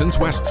Charleston's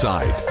west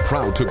side.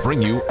 Proud to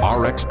bring you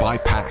RX by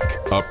Pack,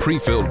 a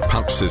pre-filled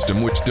pouch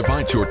system which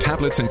divides your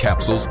tablets and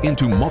capsules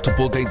into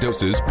multiple day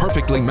doses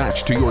perfectly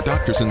matched to your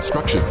doctor's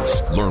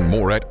instructions. Learn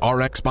more at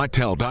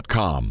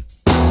rxbytel.com.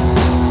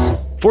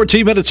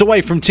 14 minutes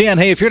away from 10.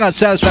 Hey, if you're not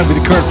satisfied with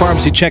your current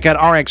pharmacy, check out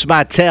RX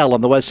Bytel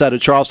on the west side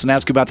of Charleston.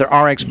 Ask about their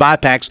RX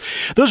Bypacks.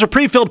 Those are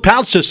pre-filled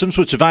pouch systems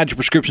which divide your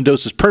prescription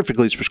doses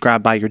perfectly as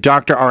prescribed by your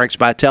doctor. RX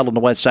Bytel on the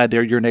west side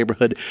there, your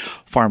neighborhood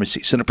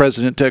pharmacy. Senate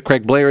President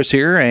Craig Blair is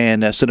here,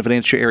 and Senate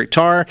Financier Eric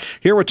Tarr.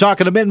 Here we're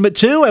talking Amendment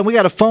 2, and we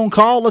got a phone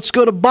call. Let's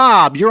go to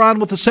Bob. You're on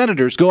with the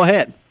senators. Go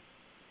ahead.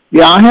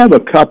 Yeah, I have a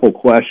couple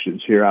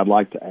questions here I'd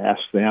like to ask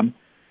them.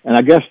 And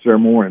I guess they're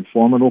more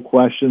informative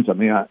questions. I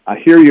mean, I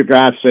hear your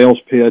guys' sales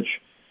pitch,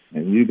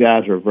 and you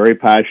guys are very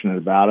passionate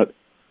about it,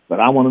 but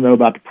I want to know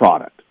about the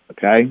product,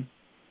 okay?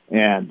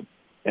 And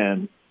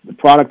the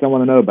product I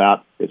want to know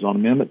about is on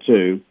Amendment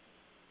 2.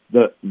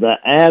 the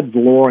ad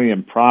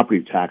valorem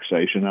property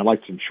taxation. I'd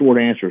like some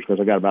short answers because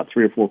I got about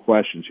 3 or 4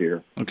 questions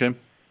here. Okay.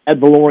 Ad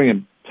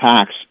valorem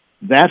tax,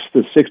 that's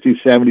the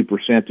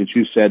 60-70% that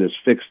you said is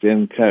fixed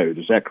in code.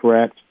 Is that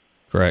correct?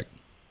 Correct.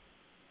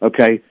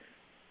 Okay.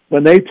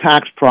 When they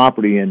tax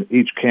property in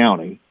each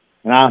county,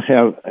 and I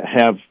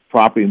have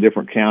property in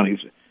different counties,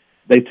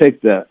 they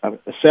take the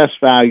assessed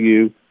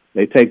value,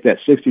 they take that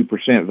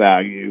 60%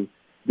 value,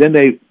 then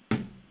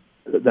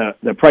the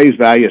appraised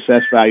value,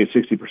 assessed value,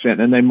 60%,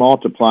 and they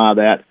multiply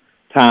that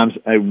times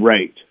a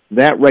rate.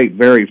 That rate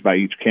varies by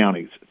each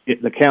county.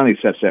 The county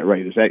sets that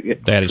rate. Is that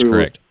That is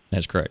correct.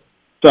 That's correct.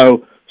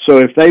 So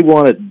if they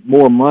wanted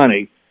more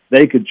money,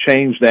 they could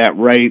change that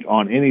rate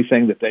on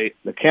anything that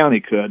the county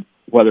could,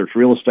 whether it's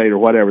real estate or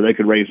whatever. They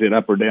could raise it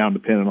up or down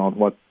depending on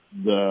what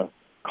the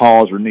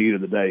cause or need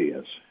of the day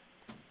is.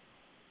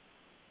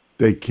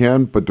 They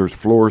can, but there's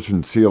floors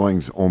and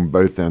ceilings on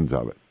both ends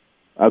of it.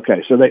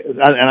 Okay, so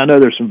and I know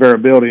there's some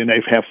variability, and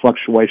they have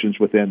fluctuations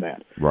within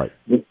that. Right.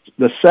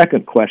 The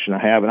second question I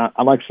have, and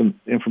I'd like some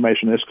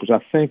information on this because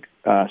I think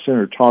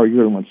Senator Tarr,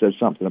 you're the one said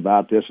something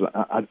about this.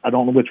 I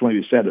don't know which one of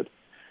you said it,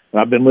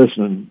 but I've been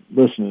listening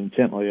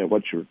intently at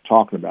what you're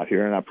talking about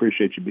here, and I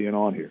appreciate you being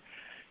on here.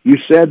 You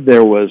said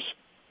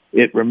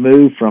it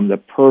removed from the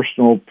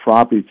personal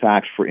property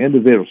tax for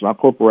individuals, not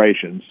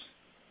corporations,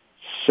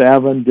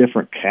 7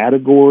 different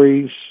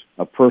categories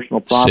of personal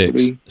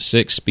property.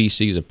 Six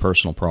species of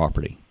personal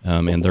property,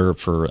 and they're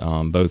for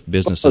both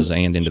businesses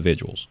and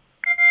individuals.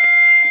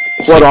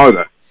 What are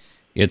they?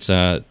 It's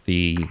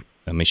the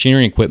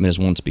machinery and equipment is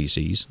one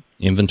species,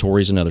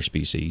 inventory is another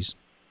species,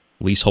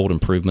 leasehold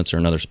improvements are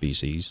another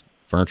species,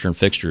 furniture and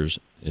fixtures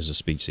is a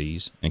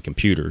species, and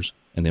computers,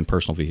 and then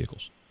personal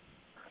vehicles.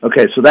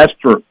 Okay, so that's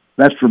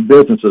for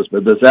businesses,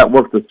 but does that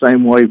work the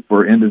same way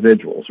for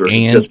individuals? Or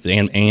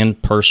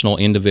and personal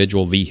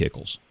individual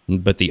vehicles.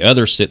 But the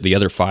other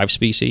 5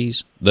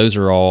 species, those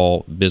are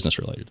all business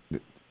related.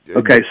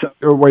 Okay,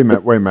 so wait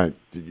a minute.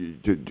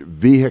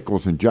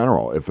 Vehicles in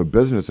general. If a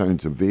business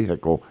owns a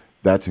vehicle,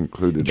 that's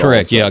included.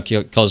 Correct. Also. Yeah,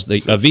 because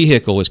a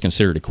vehicle is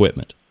considered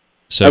equipment.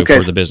 So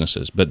for the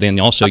businesses, but then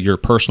also your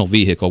personal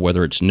vehicle,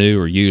 whether it's new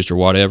or used or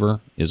whatever,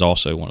 is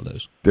also one of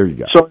those. There you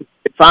go. So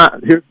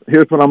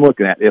here's what I'm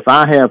looking at. If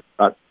I have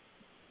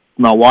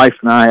my wife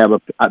and I have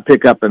a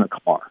pickup in a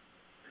car,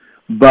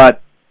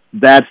 but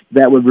that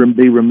would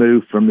be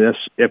removed from this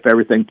if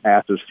everything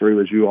passes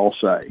through, as you all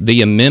say.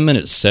 The amendment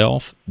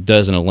itself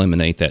doesn't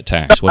eliminate that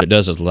tax. What it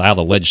does is allow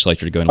the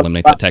legislature to go and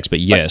eliminate that tax. But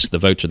yes, the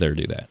votes are there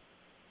to do that.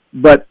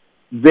 But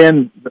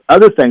then the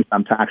other things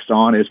I'm taxed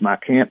on is my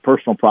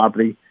personal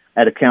property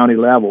at a county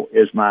level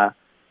is my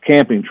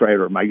camping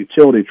trailer, my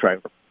utility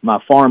trailer,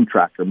 my farm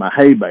tractor, my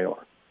hay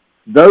baler.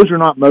 Those are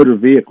not motor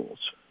vehicles.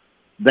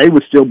 They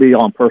would still be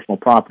on personal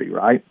property,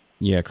 right?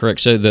 Yeah,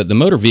 correct. So the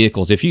motor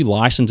vehicles, if you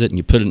license it and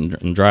you put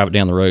it and drive it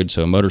down the road,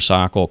 so a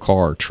motorcycle,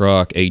 car,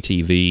 truck,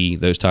 ATV,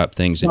 those type of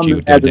things that you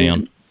would go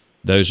down,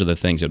 those are the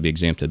things that would be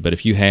exempted. But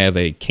if you have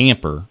a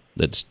camper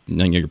that's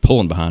you're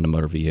pulling behind a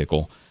motor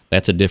vehicle,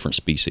 that's a different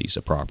species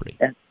of property.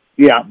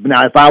 Yeah.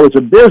 Now, if I was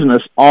a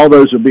business, all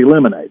those would be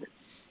eliminated.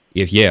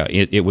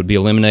 It would be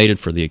eliminated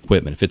for the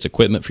equipment. If it's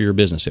equipment for your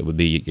business, it would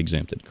be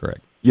exempted.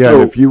 Correct. Yeah,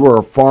 so, if you were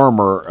a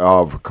farmer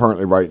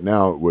currently right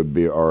now, it would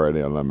be already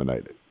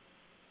eliminated.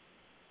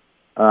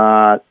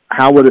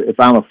 How would it, if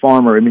I'm a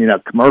farmer, I mean a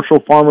commercial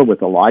farmer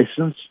with a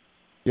license?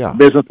 Yeah.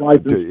 Business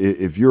license?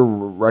 If you're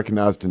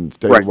recognized in the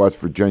state of West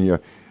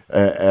Virginia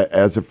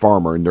as a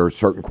farmer and there are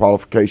certain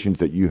qualifications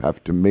that you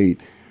have to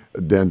meet,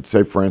 then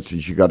say, for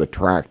instance, you got a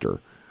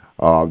tractor.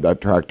 That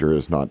tractor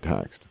is not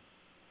taxed.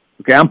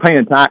 Okay, I'm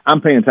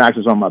paying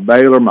taxes on my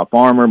baler, my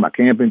farmer, my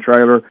camping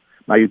trailer,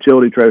 my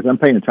utility trailers. I'm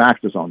paying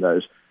taxes on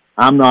those.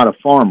 I'm not a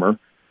farmer.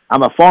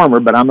 I'm a farmer,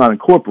 but I'm not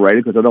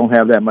incorporated because I don't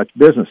have that much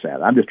business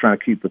at it. I'm just trying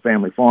to keep the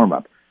family farm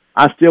up.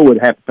 I still would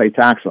have to pay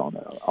tax on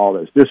all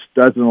those. This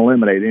doesn't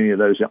eliminate any of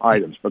those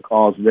items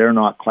because they're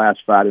not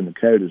classified in the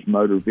code as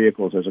motor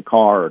vehicles, as a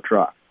car or a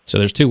truck. So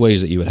there's 2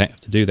 ways that you would have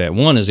to do that.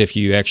 One is if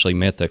you actually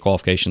met the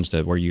qualifications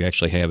to where you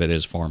actually have it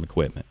as farm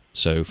equipment.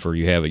 So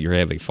you have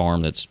a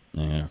farm that's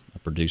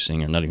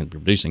producing, or not even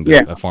producing,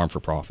 but a farm for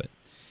profit.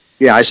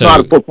 Yeah, it's not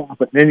a for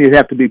profit. Then you'd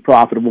have to be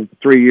profitable for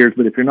 3 years.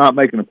 But if you're not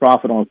making a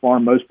profit on a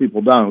farm, most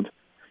people don't.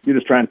 You're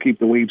just trying to keep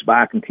the weeds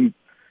back and keep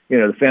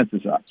the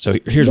fences up. So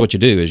here's what you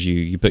do: is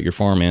you put your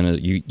farm in,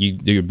 you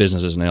do your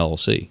business as an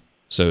LLC.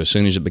 So as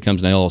soon as it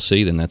becomes an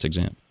LLC, then that's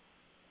exempt.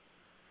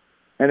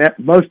 And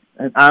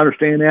I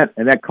understand that,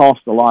 and that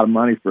costs a lot of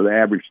money for the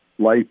average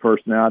lay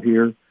person out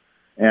here.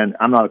 And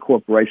I'm not a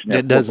corporation.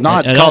 It does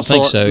not cost. I don't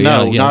think so.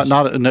 No,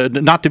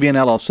 not to be an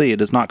LLC. It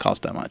does not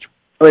cost that much.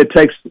 Well, it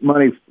takes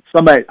money.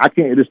 Somebody, I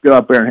can't just go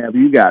up there and have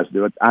you guys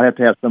do it. I have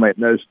to have somebody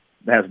that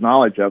has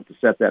knowledge of to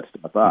set that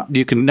stuff up.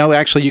 You can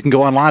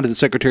go online to the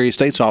Secretary of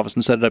State's office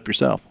and set it up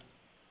yourself.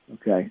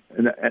 Okay,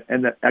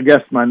 and I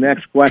guess my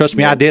next question. Trust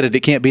me, I did it.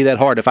 It can't be that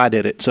hard if I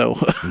did it. So,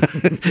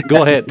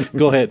 go ahead.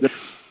 The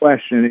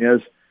question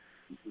is,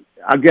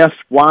 I guess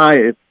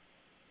why.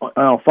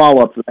 I'll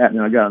follow up to that,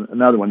 and I got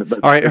another one.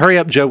 But, all right, hurry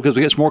up, Joe, because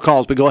we get some more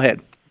calls. But go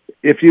ahead.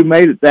 if you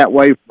made it that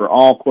way for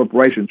all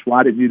corporations,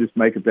 why didn't you just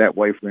make it that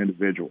way for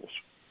individuals?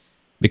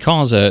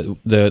 Because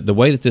the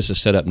way that this is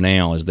set up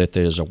now is that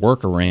there's a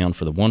workaround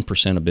for the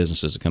 1% of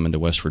businesses that come into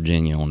West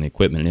Virginia on the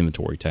equipment and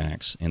inventory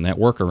tax. And that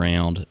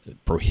workaround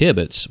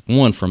prohibits,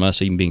 one, from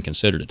us even being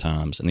considered at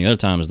times. And the other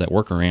time is that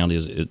workaround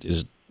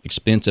is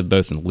expensive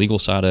both in the legal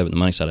side of it and the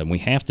money side of it. And we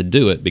have to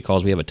do it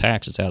because we have a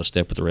tax that's out of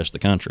step with the rest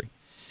of the country.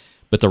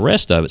 But the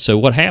rest of it, so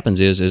what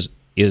happens is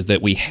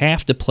that we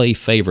have to play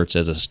favorites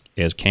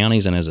as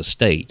counties and as a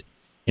state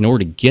in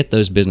order to get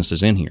those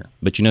businesses in here.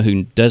 But you know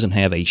who doesn't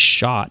have a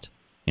shot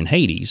in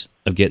Hades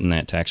of getting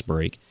that tax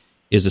break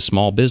is the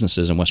small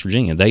businesses in West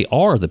Virginia. They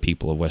are the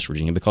people of West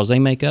Virginia because they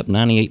make up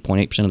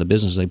 98.8% of the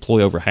businesses. They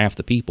employ over half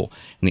the people.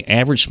 And the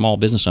average small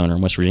business owner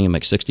in West Virginia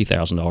makes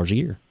 $60,000 a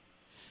year.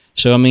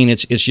 So, I mean,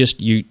 it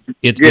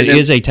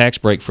is a tax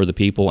break for the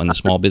people and the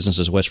small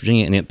businesses of West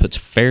Virginia, and it puts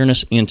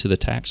fairness into the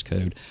tax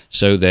code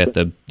so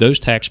that those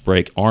tax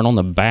breaks aren't on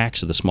the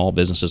backs of the small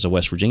businesses of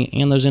West Virginia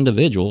and those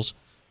individuals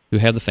who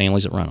have the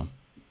families that run them.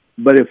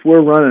 But if we're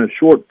running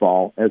a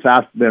shortfall, as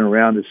I've been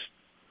around this,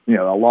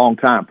 a long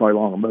time, probably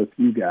longer than both of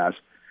you guys,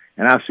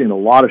 and I've seen a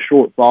lot of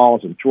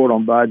shortfalls and short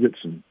on budgets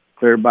and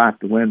clear back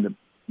to when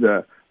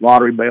the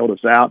lottery bailed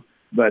us out,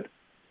 but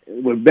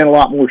we've been a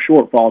lot more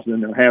shortfalls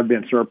than there have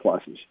been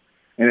surpluses.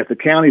 And if the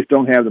counties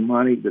don't have the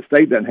money, the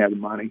state doesn't have the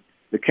money,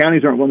 the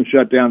counties aren't going to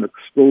shut down the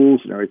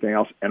schools and everything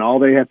else, and all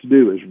they have to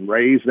do is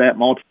raise that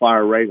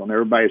multiplier rate on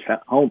everybody's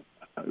home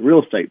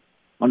real estate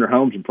under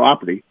homes and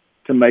property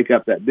to make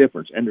up that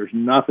difference. And there's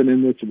nothing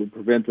in this that would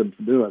prevent them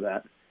from doing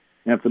that.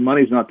 And if the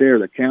money's not there,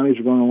 the counties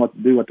are going to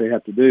do what they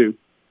have to do.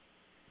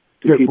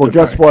 Well,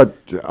 guess what,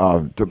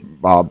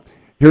 Bob?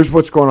 Here's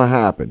what's going to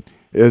happen.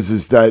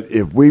 Is that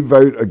if we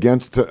vote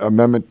against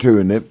Amendment 2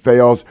 and it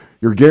fails,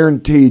 you're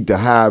guaranteed to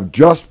have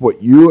just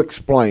what you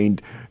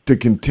explained to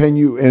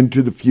continue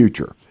into the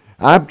future.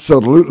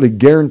 Absolutely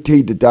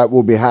guaranteed that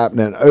will be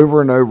happening over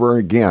and over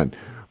again.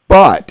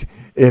 But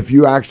if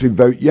you actually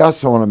vote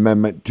yes on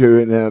Amendment 2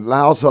 and it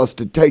allows us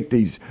to take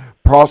these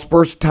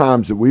prosperous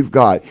times that we've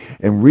got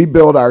and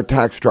rebuild our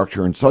tax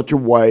structure in such a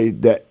way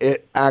that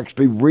it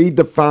actually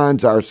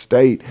redefines our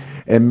state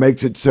and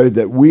makes it so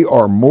that we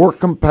are more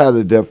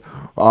competitive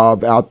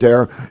out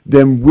there,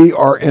 then we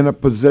are in a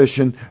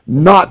position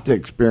not to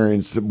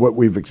experience what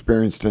we've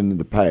experienced in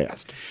the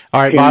past.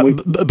 All right,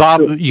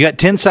 Bob, you got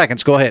 10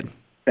 seconds. Go ahead.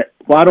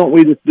 Why don't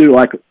we just do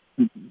like a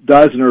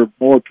dozen or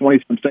more,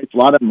 20-some states? A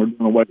lot of them are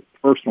doing away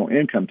with personal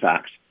income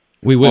tax.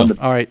 We will.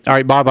 All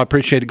right, Bob, I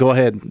appreciate it. Go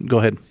ahead.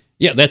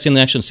 Yeah, that's in the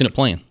actual Senate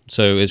plan.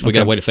 So we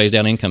got a way to phase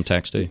down income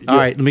tax, too. All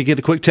right, let me get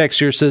a quick text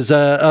here. It says,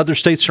 other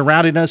states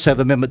surrounding us have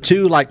Amendment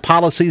 2 like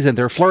policies, and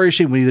they're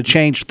flourishing. We need to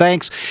change.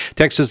 Thanks.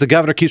 Text says, the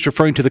governor keeps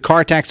referring to the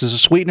car tax as a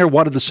sweetener.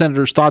 What are the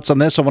senator's thoughts on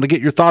this? I want to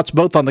get your thoughts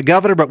both on the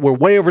governor, but we're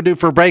way overdue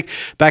for a break.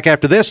 Back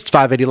after this, it's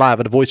 580 Live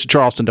at the Voice of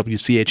Charleston,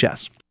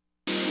 WCHS.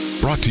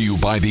 Brought to you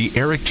by the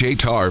Eric J.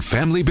 Tarr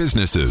Family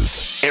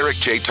Businesses. Eric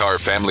J. Tarr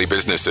Family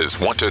Businesses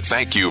want to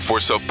thank you for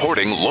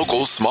supporting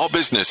local small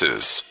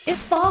businesses.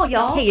 It's fall,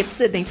 y'all. Hey, it's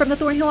Sydney from the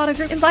Thornhill Auto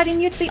Group inviting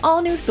you to the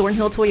all-new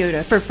Thornhill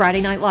Toyota for Friday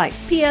night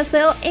lights,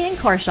 PSL, and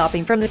car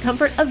shopping from the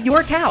comfort of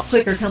your couch.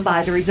 Click or come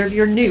by to reserve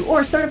your new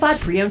or certified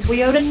pre-owned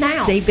Toyota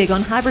now. Save big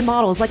on hybrid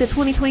models like the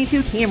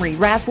 2022 Camry,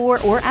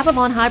 RAV4, or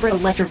Avalon Hybrid.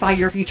 Electrify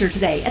your future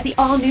today at the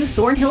all-new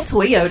Thornhill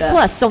Toyota.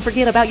 Plus, don't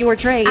forget about your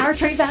trade. Our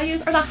trade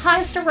values are the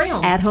highest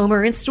around. At home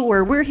or in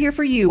store, we're here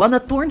for you on the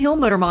Thornhill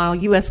Motor Mile,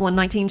 US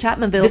 119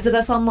 Chapmanville. Visit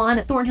us online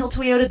at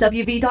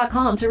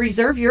thornhilltoyotawv.com to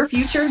reserve your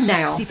future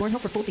now. See Thornhill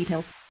for full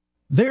details.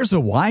 There's a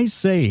wise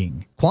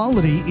saying,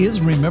 quality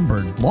is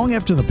remembered long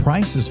after the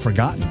price is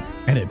forgotten.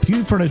 And at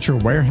Pew Furniture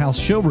Warehouse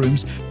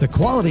showrooms, the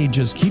quality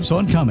just keeps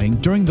on coming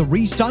during the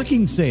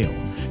restocking sale.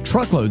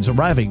 Truckloads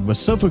arriving with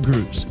sofa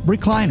groups,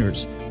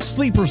 recliners,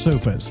 sleeper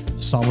sofas,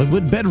 solid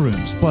wood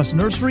bedrooms, plus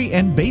nursery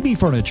and baby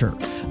furniture,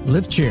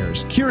 lift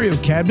chairs, curio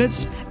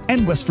cabinets,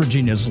 and West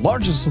Virginia's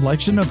largest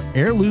selection of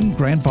heirloom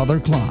grandfather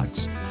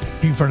clocks.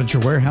 Pew Furniture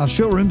Warehouse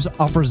showrooms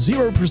offer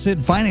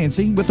 0%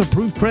 financing with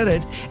approved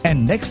credit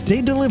and next day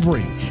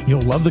delivery.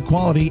 You'll love the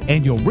quality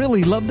and you'll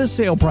really love the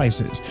sale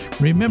prices.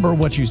 Remember,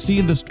 what you see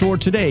in the store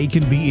today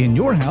can be in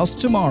your house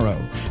tomorrow.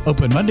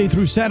 Open Monday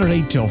through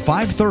Saturday till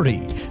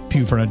 5:30.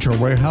 Pew Furniture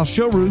Warehouse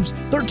showrooms,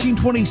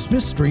 1320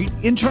 Smith Street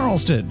in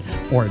Charleston,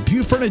 or at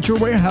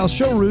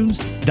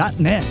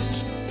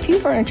pewfurniturewarehoushowrooms.net. Pew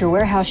Furniture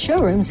Warehouse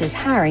Showrooms is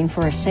hiring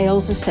for a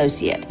sales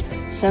associate.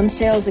 Some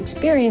sales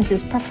experience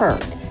is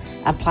preferred.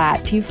 Apply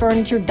at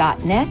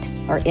pewfurniture.net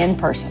or in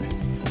person.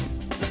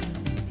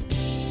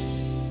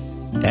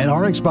 At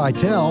RX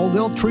Vital,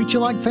 they'll treat you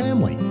like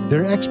family.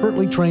 Their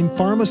expertly trained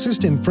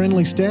pharmacists and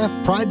friendly staff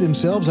pride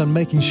themselves on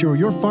making sure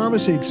your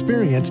pharmacy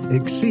experience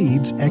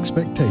exceeds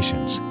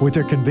expectations. With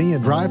their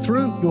convenient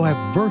drive-thru, you'll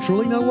have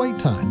virtually no wait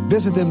time.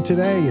 Visit them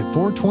today at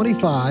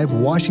 425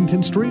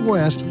 Washington Street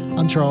West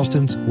on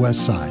Charleston's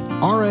west side.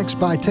 RX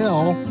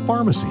Vital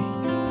Pharmacy.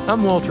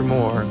 I'm Walter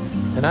Moore,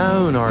 and I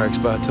own RX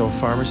Vital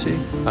Pharmacy.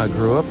 I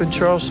grew up in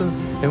Charleston,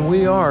 and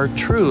we are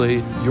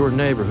truly your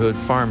neighborhood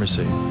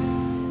pharmacy.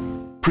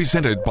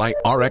 Presented by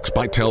RX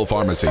Bytel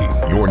Pharmacy,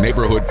 your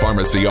neighborhood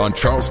pharmacy on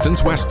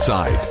Charleston's west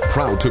side.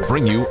 Proud to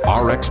bring you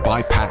RX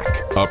by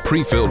Pack, a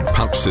pre-filled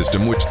pouch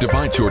system which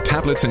divides your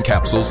tablets and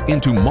capsules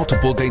into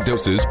multiple day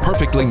doses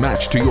perfectly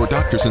matched to your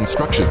doctor's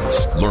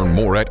instructions. Learn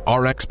more at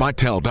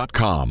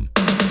rxbytel.com.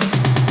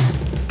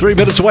 3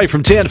 minutes away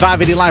from 10,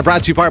 580 Live,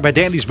 brought to you by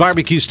Danny's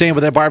Barbecue Stand,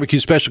 where that barbecue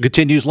special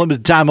continues.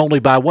 Limited time only.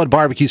 Buy one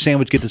barbecue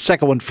sandwich, get the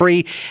second one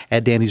free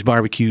at Danny's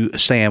Barbecue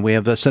Stand. We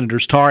have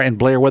Senators Tarr and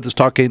Blair with us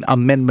talking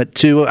Amendment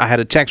 2. I had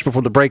a text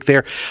before the break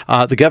there.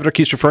 The governor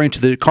keeps referring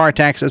to the car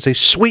tax as a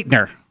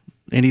sweetener.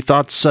 Any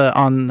thoughts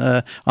on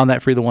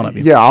that for either one of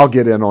you? Yeah, I'll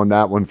get in on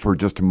that one for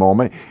just a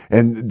moment.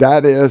 And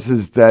that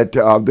is that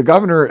the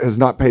governor has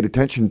not paid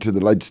attention to the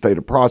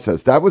legislative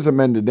process. That was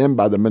amended in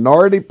by the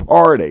minority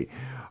party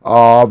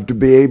to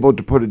be able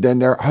to put it in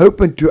there,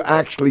 hoping to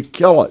actually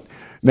kill it.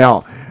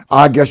 Now,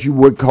 I guess you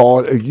could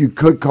call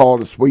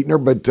it a sweetener,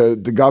 but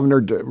the governor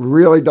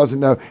really doesn't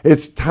know.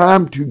 It's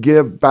time to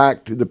give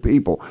back to the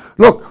people.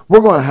 Look,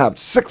 we're going to have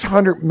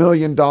 $600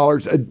 million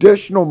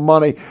additional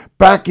money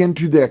back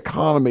into the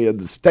economy of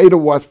the state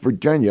of West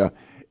Virginia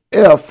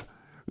if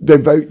they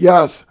vote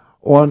yes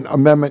on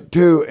Amendment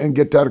 2 and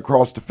get that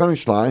across the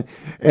finish line.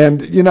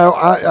 And,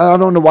 I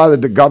don't know why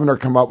the governor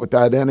come up with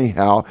that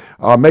anyhow.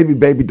 Maybe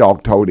Baby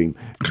Dog told him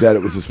that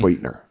it was a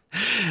sweetener.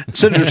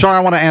 Senator Tarr,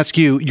 I want to ask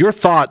you your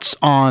thoughts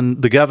on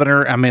the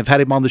governor. I mean, I've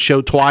had him on the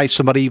show twice.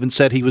 Somebody even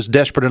said he was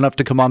desperate enough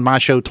to come on my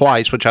show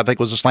twice, which I think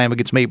was a slam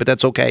against me, but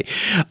that's okay.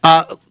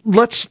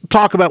 Let's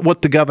talk about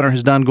what the governor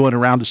has done going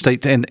around the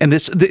state. And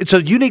it's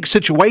a unique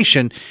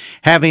situation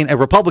having a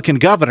Republican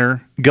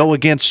governor go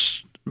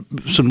against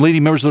some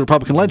leading members of the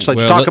Republican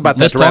legislature. Well, talk about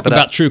that. Let's talk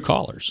about up. true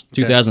callers.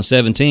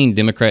 2017,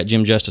 Democrat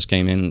Jim Justice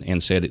came in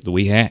and said that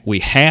we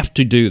have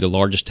to do the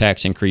largest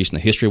tax increase in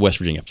the history of West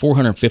Virginia,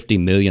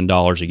 $450 million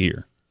a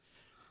year.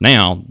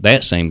 Now,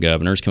 that same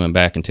governor is coming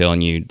back and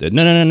telling you that,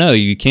 no,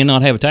 you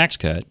cannot have a tax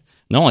cut.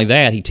 Not only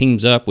that, he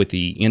teams up with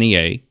the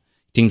NEA,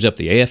 teams up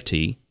the AFT,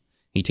 he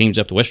teams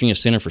up the West Virginia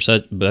Center for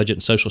Budget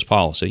and Socialist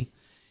Policy,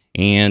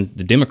 and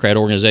the Democrat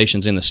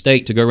organizations in the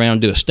state to go around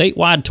and do a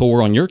statewide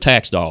tour on your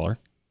tax dollar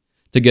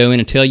to go in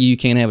and tell you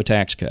can't have a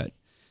tax cut.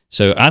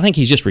 So I think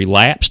he's just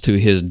relapsed to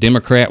his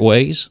Democrat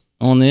ways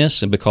on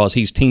this, and because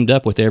he's teamed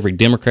up with every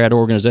Democrat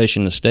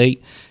organization in the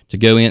state to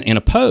go in and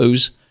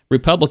oppose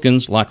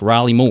Republicans like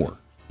Riley Moore,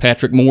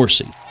 Patrick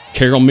Morrissey,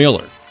 Carol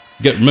Miller,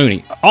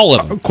 Mooney, all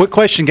of them. Quick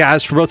question,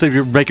 guys, for both of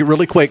you. Make it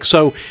really quick.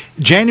 So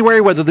January,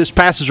 whether this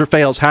passes or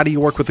fails, how do you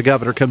work with the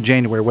governor come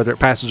January, whether it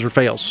passes or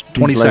fails?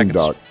 20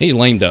 seconds. He's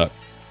lame duck.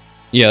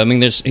 Yeah, I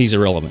mean, he's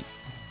irrelevant.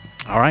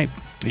 All right.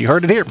 You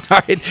heard it here.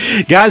 All right.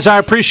 Guys, I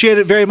appreciate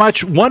it very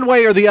much. One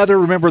way or the other,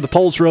 remember the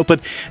polls are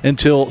open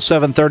until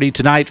 7:30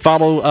 tonight.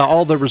 Follow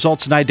all the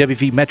results tonight,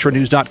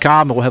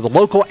 WVMetroNews.com. And we'll have the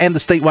local and the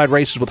statewide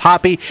races with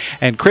Hoppy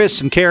and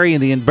Chris and Carrie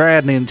and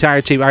Brad and the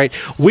entire team. All right.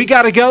 We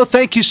got to go.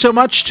 Thank you so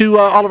much to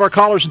all of our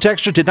callers and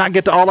texters. Did not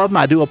get to all of them.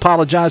 I do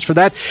apologize for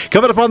that.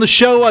 Coming up on the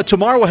show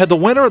tomorrow, we'll have the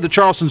winner of the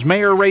Charleston's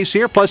mayor race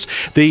here, plus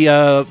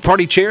the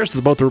party chairs,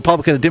 both the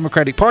Republican and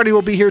Democratic Party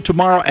will be here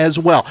tomorrow as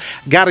well.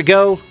 Got to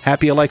go.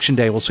 Happy Election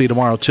Day. We'll see you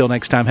tomorrow. Till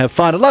next time, have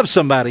fun and love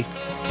somebody.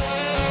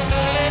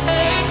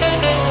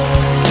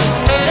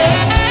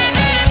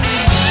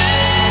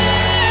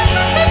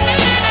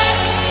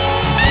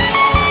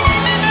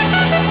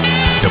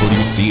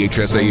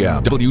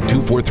 WCHSAM,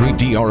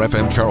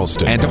 W243DRFM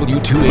Charleston, and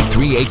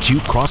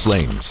W283AQ Cross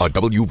Lanes, a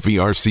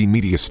WVRC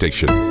media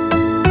station.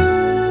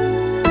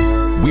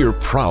 We're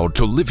proud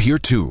to live here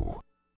too.